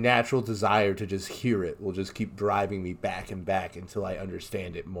like my natural desire to just hear it will just keep driving me back and back until I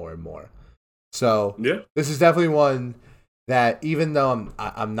understand it more and more. So Yeah. this is definitely one that even though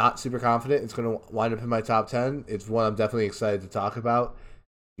I'm not super confident it's gonna wind up in my top 10, it's one I'm definitely excited to talk about.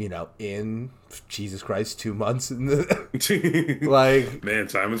 In Jesus Christ, 2 months. Like, Man,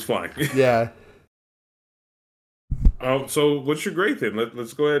 time is flying. yeah, So what's your grade then?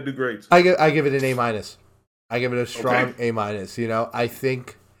 Let's go ahead and do grades. I give it an A minus. I give it a Okay. strong A minus. I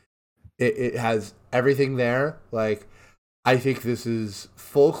think it has everything there. Like, I think this is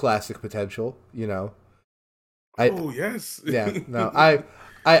full classic potential. I Oh yes. yeah no I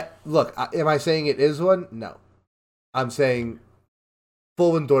look. Am I saying it is one? No, I'm saying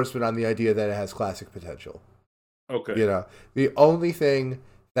full endorsement on the idea that it has classic potential. Okay. The only thing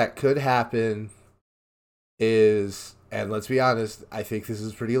that could happen is, and let's be honest, I think this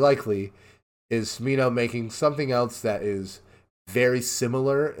is pretty likely, is Smino making something else that is very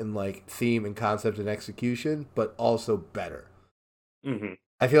similar in like theme and concept and execution, but also better. Hmm.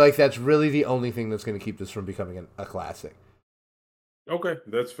 I feel like that's really the only thing that's going to keep this from becoming a classic. Okay,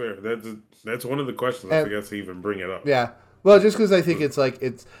 that's fair. That's one of the questions I And forgot to even bring it up. yeah, well, just because I think it's like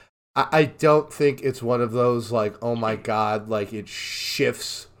I don't think it's one of those like, oh my god, like it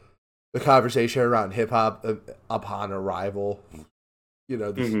shifts the conversation around hip hop upon arrival.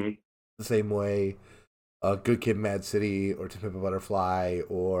 Hmm. The same way Good Kid, Mad City, or To Pimp a Butterfly,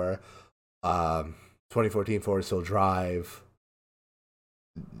 or 2014 Forest Hill Drive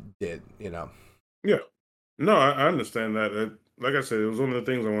did. Yeah. No, I understand that. Like I said, it was one of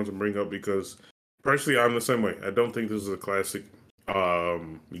the things I wanted to bring up because personally, I'm the same way. I don't think this is a classic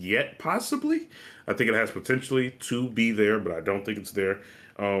yet, possibly. I think it has potentially to be there, but I don't think it's there.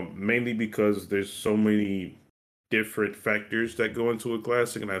 Mainly because there's so many different factors that go into a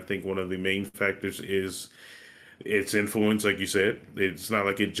classic, and I think one of the main factors is its influence. Like you said, it's not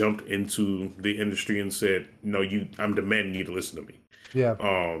like it jumped into the industry and said, "No, I'm demanding you to listen to me." Yeah,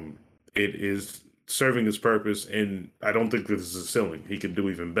 Um, it is serving its purpose, and I don't think this is a ceiling. He can do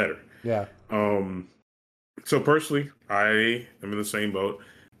even better. yeah, Um, so personally, I am in the same boat.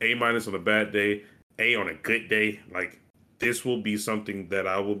 A minus on a bad day, A on a good day. Like this will be something that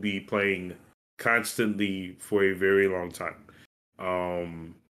I will be playing constantly for a very long time.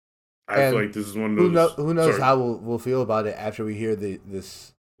 I feel And like this is one of those. who knows Sorry. how we'll feel about it after we hear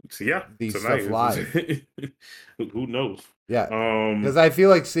So yeah, these tonight. stuff live. Who knows? Yeah, because Um, I feel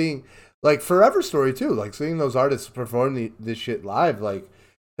like seeing like Forever Story too, like seeing those artists perform this shit live. Like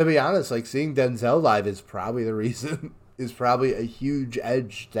to be honest, like seeing Denzel live is probably the reason is probably a huge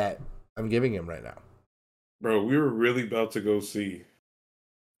edge that I'm giving him right now. bro, we were really about to go see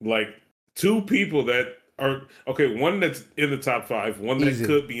like two people that are okay. One that's in the top five, one that Easy.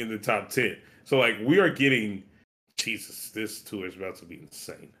 could be in the top 10. So like we are getting Jesus. This tour is about to be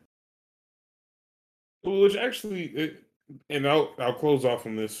insane. Which actually, and I'll close off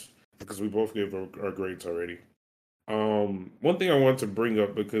on this because we both gave our grades already. One thing I want to bring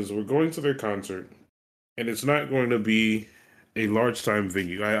up because we're going to their concert, and it's not going to be a large time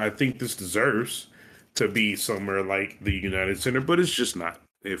venue. I think this deserves to be somewhere like the United Center, but it's just not.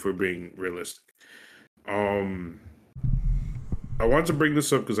 If we're being realistic, um, I want to bring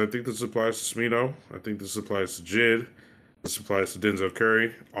this up because I think this applies to Smino. I think this applies to Jid. This applies to Denzel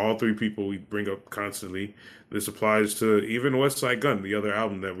Curry. All three people we bring up constantly. This applies to even West Side Gun, the other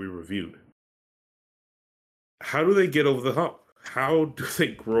album that we reviewed. How do they get over the hump? How do they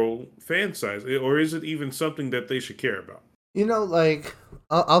grow fan size? Or is it even something that they should care about? You know, like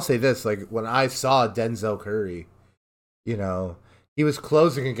I'll say this: like when I saw Denzel Curry, you know, he was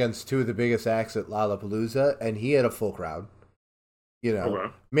closing against two of the biggest acts at Lollapalooza, and he had a full crowd. You know,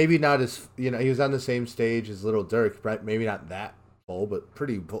 Okay. maybe not as he was on the same stage as Little Dirk, right? Maybe not that full, but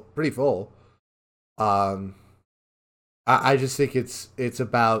pretty full. Um, I just think it's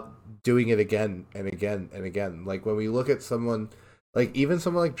about doing it again and again and again. Like when we look at someone, like even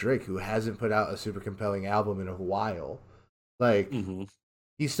someone like Drake, who hasn't put out a super compelling album in a while, like Mm-hmm.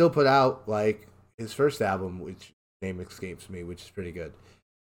 he still put out like his first album, which name escapes me, which is pretty good.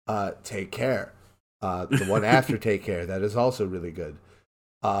 Take Care. The one after Take Care that is also really good.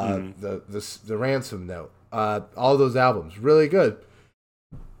 Mm-hmm. The Ransom Note. All those albums really good.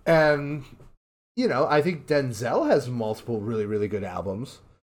 And I think Denzel has multiple really really good albums,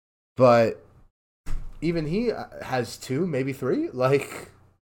 but even he has two, maybe three. Like,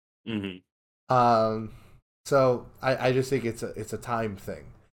 Mm-hmm. um, so I just think it's a time thing.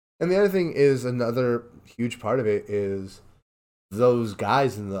 And the other thing is another huge part of it is those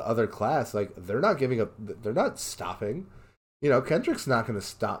guys in the other class, like they're not giving up, they're not stopping. Kendrick's not going to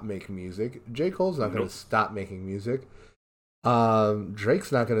stop making music. J. Cole's not going Nope. to stop making music.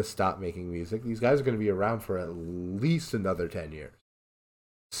 Drake's not going to stop making music. These guys are going to be around for at least another 10 years.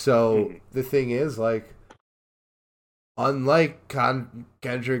 So Mm-hmm. the thing is, like, unlike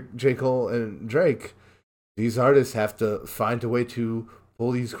Kendrick, J. Cole, and Drake, these artists have to find a way to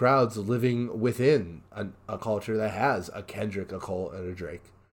pull these crowds living within a culture that has a Kendrick, a Cole, and a Drake.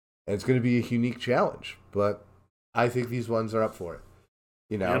 And it's going to be a unique challenge, but I think these ones are up for it.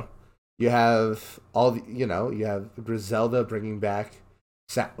 You Yeah. know, you have you have Griselda bringing back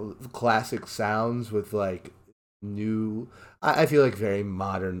classic sounds with like new, I feel like very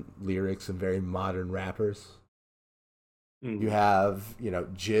modern lyrics and very modern rappers. You Mm-hmm. have,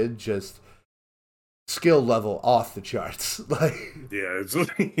 Jid just skill level off the charts. Like, Yeah, it's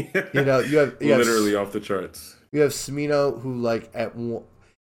you have literally off the charts. Smino who like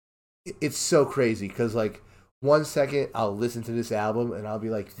it's so crazy because like 1 second I'll listen to this album and I'll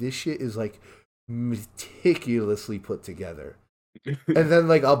be like, this shit is like meticulously put together, and then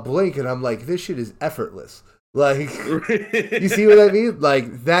like I'll blink and I'm like, this shit is effortless. Like, you see what I mean?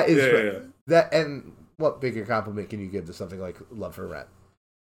 Like that is Yeah. that, and what bigger compliment can you give to something like Love for Rent?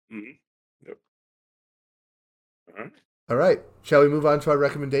 Mm-hmm. Yep. All right. All right, shall we move on to our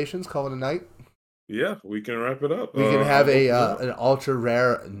recommendations? Call it a night. Yeah, we can wrap it up. We can have I'll open it an up. ultra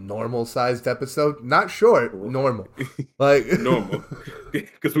rare normal sized episode, not short, normal, like Normal,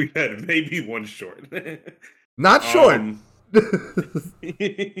 because we had maybe one short. not short. um,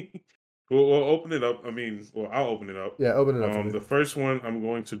 we'll open it up. I mean, well, I'll open it up. Yeah, open it up for me. The first one I'm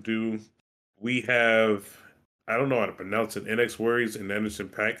going to do, we have, I don't know how to pronounce it, NX Worries and Anderson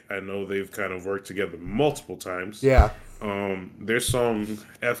 .Paak. I know they've kind of worked together multiple times. Yeah, Their song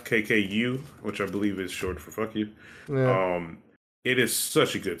FKKU, which I believe is short for fuck you. yeah. Um, it is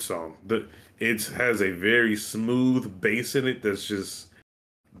such a good song. It has a very smooth bass in it that's just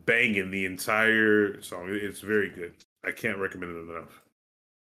banging the entire song. It's very good. I can't recommend it enough.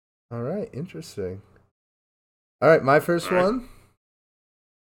 All right, interesting. All right, my first All right. one.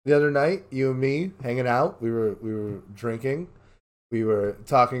 The other night, you and me hanging out. We were drinking. We were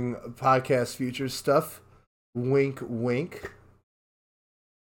talking podcast future stuff. Wink, wink.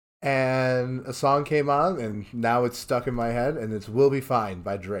 and a song came on, and now it's stuck in my head, and it's "We'll Be Fine"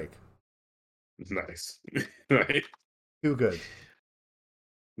 by Drake. Nice. Right. Too good.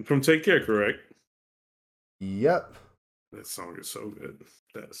 From Take Care, correct? Yep. That song is so good.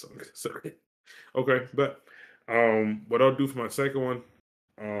 That song is so good. Okay, but what I'll do for my second one,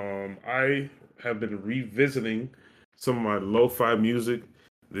 I have been revisiting some of my lo-fi music.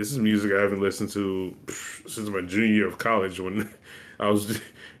 This is music I haven't listened to since my junior year of college when I was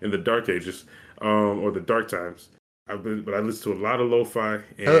in the dark ages, or the dark times. But I listen to a lot of lo-fi,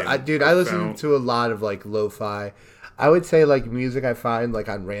 and I listen to a lot of like lo-fi. I would say like music I find like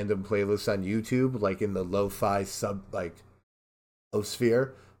on random playlists on YouTube, like in the lo-fi sub like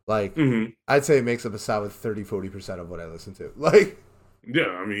sphere. Like Mhm. I'd say it makes up a solid 30-40% of what I listen to. Like, Yeah,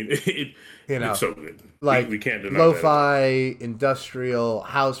 I mean, you know, it's so good. like We can't deny that. lo-fi, industrial,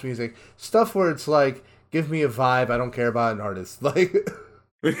 house music, stuff where it's like, give me a vibe, I don't care about an artist. Like,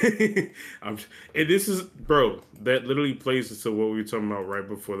 I'm, and this is, bro, that literally plays into what we were talking about right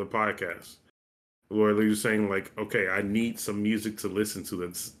before the podcast. Where you're saying, like, okay, I need some music to listen to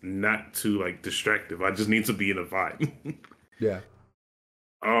that's not too, like, distractive. I just need to be in a vibe. yeah.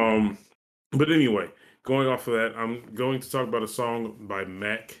 um, but anyway, going off of that, I'm going to talk about a song by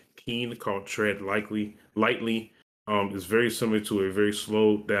Mac Keen called Tread Lightly. It's very similar to a very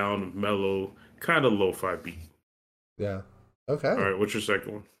slow down, mellow, kind of lo-fi beat. Yeah. Okay. All right, what's your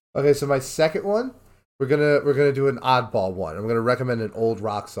second one? Okay, so my second one, we're gonna do an oddball one. I'm gonna recommend an old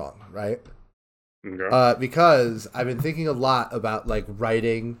rock song, right? Okay. Because I've been thinking a lot about like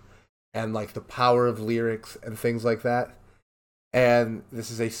writing and like the power of lyrics and things like that. And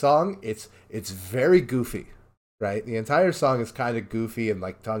this is a song. It's very goofy, right? The entire song is kind of goofy and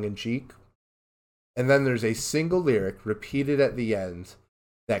like tongue in cheek. And then there's a single lyric repeated at the end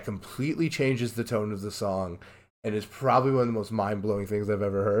that completely changes the tone of the song and is probably one of the most mind-blowing things I've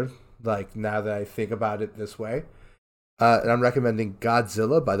ever heard. Like now that I think about it this way. And I'm recommending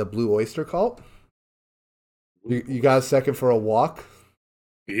Godzilla by the Blue Oyster Cult. You got a second for a walk?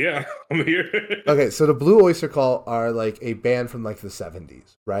 Yeah, I'm here. Okay, so the Blue Oyster Cult are like a band from like the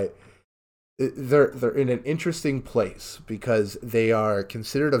 70s, right? They're in an interesting place because they are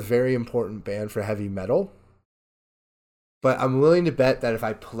considered a very important band for heavy metal. But I'm willing to bet that if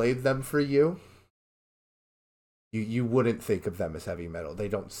I played them for you, you wouldn't think of them as heavy metal. They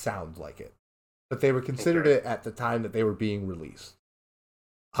don't sound like it. But they were considered it at the time that they were being released.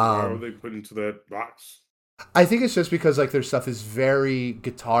 Why were they put into that box? I think it's just because like their stuff is very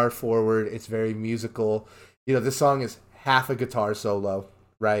guitar forward. It's very musical. You know, this song is half a guitar solo,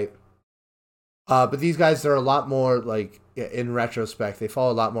 right? But these guys, they're a lot more like in retrospect, they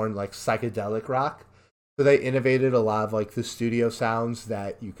fall a lot more in like psychedelic rock. So they innovated a lot of like the studio sounds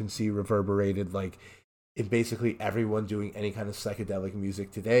that you can see reverberated like in basically everyone doing any kind of psychedelic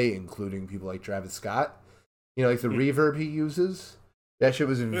music today, including people like Travis Scott. You know, like the reverb he uses. That shit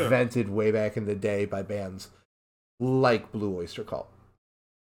was invented way back in the day by bands like Blue Oyster Cult.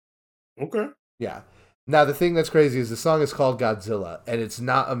 Okay. Yeah. Now, the thing that's crazy is the song is called Godzilla, and it's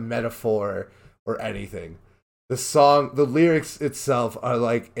not a metaphor or anything. The lyrics itself are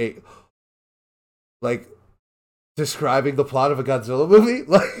like describing the plot of a Godzilla movie.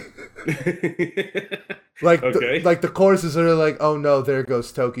 Like the choruses are like, oh no, there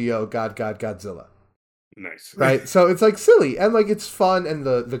goes Tokyo, God, Godzilla. Nice. Right? So it's like silly and like it's fun and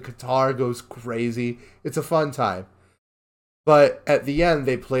the guitar goes crazy. It's a fun time. But at the end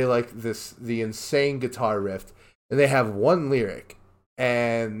they play like the insane guitar riff and they have one lyric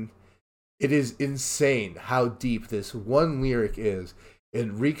and it is insane how deep this one lyric is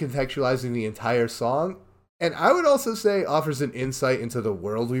in recontextualizing the entire song. And I would also say offers an insight into the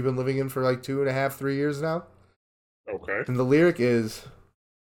world we've been living in for like 2.5, 3 years now. Okay. And the lyric is,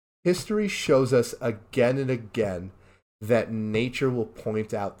 history shows us again and again that nature will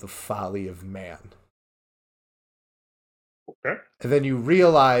point out the folly of man. Okay. And then you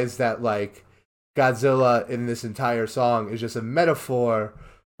realize that, like, Godzilla in this entire song is just a metaphor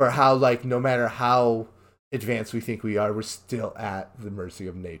for how, like, no matter how advanced we think we are, we're still at the mercy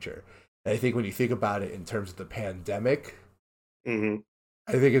of nature. And I think when you think about it in terms of the pandemic, I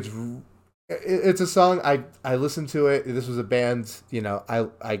think it's a song I listened to it. This was a band, you know,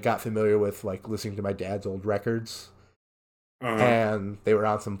 I got familiar with like listening to my dad's old records. And they were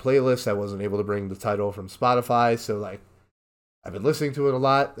on some playlists. I wasn't able to bring the title from Spotify, so like I've been listening to it a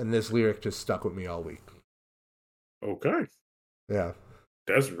lot, and this lyric just stuck with me all week. Okay. Yeah.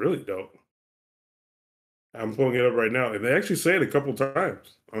 That's really dope. I'm pulling it up right now, and they actually say it a couple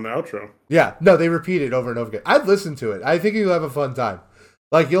times on the outro. Yeah, no, they repeat it over and over again. I've listened to it. I think you'll have a fun time.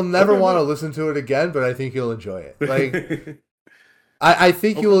 Like, you'll never want to listen to it again, but I think you'll enjoy it. Like, I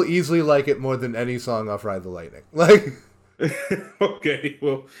think you will easily like it more than any song off Ride the Lightning. Like, Okay,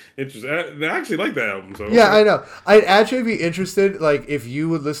 well, interesting. I actually like that album. So yeah, okay. I know. I'd actually be interested, like, if you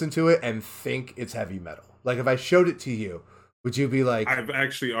would listen to it and think it's heavy metal. Like, if I showed it to you, would you be like, I've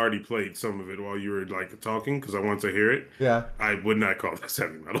actually already played some of it while you were like talking because I wanted to hear it. yeah? I would not call this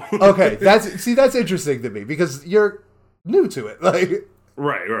heavy metal. Okay, that's interesting to me because you're new to it. Like,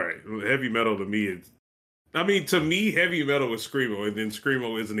 right. Heavy metal to me is. I mean, to me, heavy metal is screamo, and then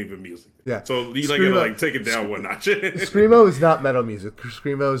screamo isn't even music. yeah. So you gotta like take it down one notch. Screamo is not metal music.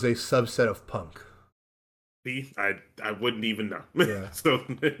 Screamo is a subset of punk. See, I wouldn't even know. Yeah. So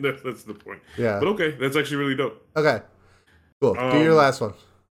that's the point. Yeah. But okay, that's actually really dope. Okay. Cool. Do your last one.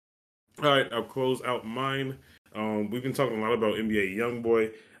 All right, I'll close out mine. We've been talking a lot about NBA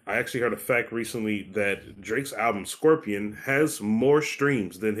YoungBoy. I actually heard a fact recently that Drake's album Scorpion has more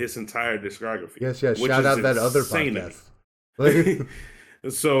streams than his entire discography. Yes. Shout out that other podcast.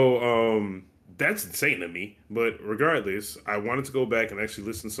 So that's insane to me. But regardless, I wanted to go back and actually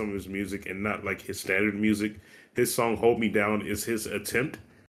listen to some of his music and not like his standard music. His song "Hold Me Down" is his attempt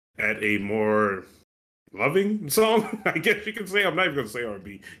at a more loving song, I guess you can say. I'm not even going to say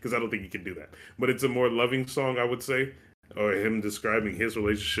R&B because I don't think he can do that. But it's a more loving song, I would say, or him describing his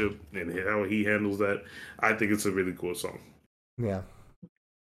relationship and how he handles that. I think it's a really cool song. Yeah.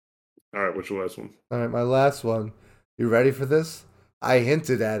 All right, what's your last one? All right, my last one. You ready for this? I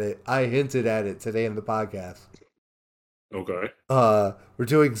hinted at it today in the podcast. Okay. We're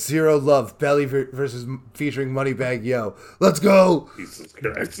doing Zero Love, Belly versus featuring Moneybagg Yo. Let's go! Jesus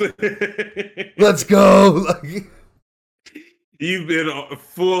Christ. Let's go! You've been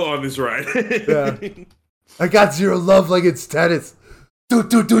full on this ride. Yeah. I got Zero Love like it's tennis. Do.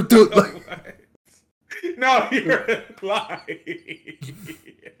 Like, no, you're lying.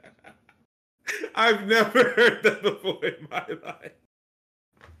 I've never heard that before in my life.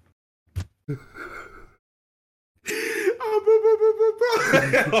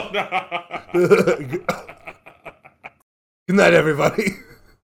 Good night, everybody.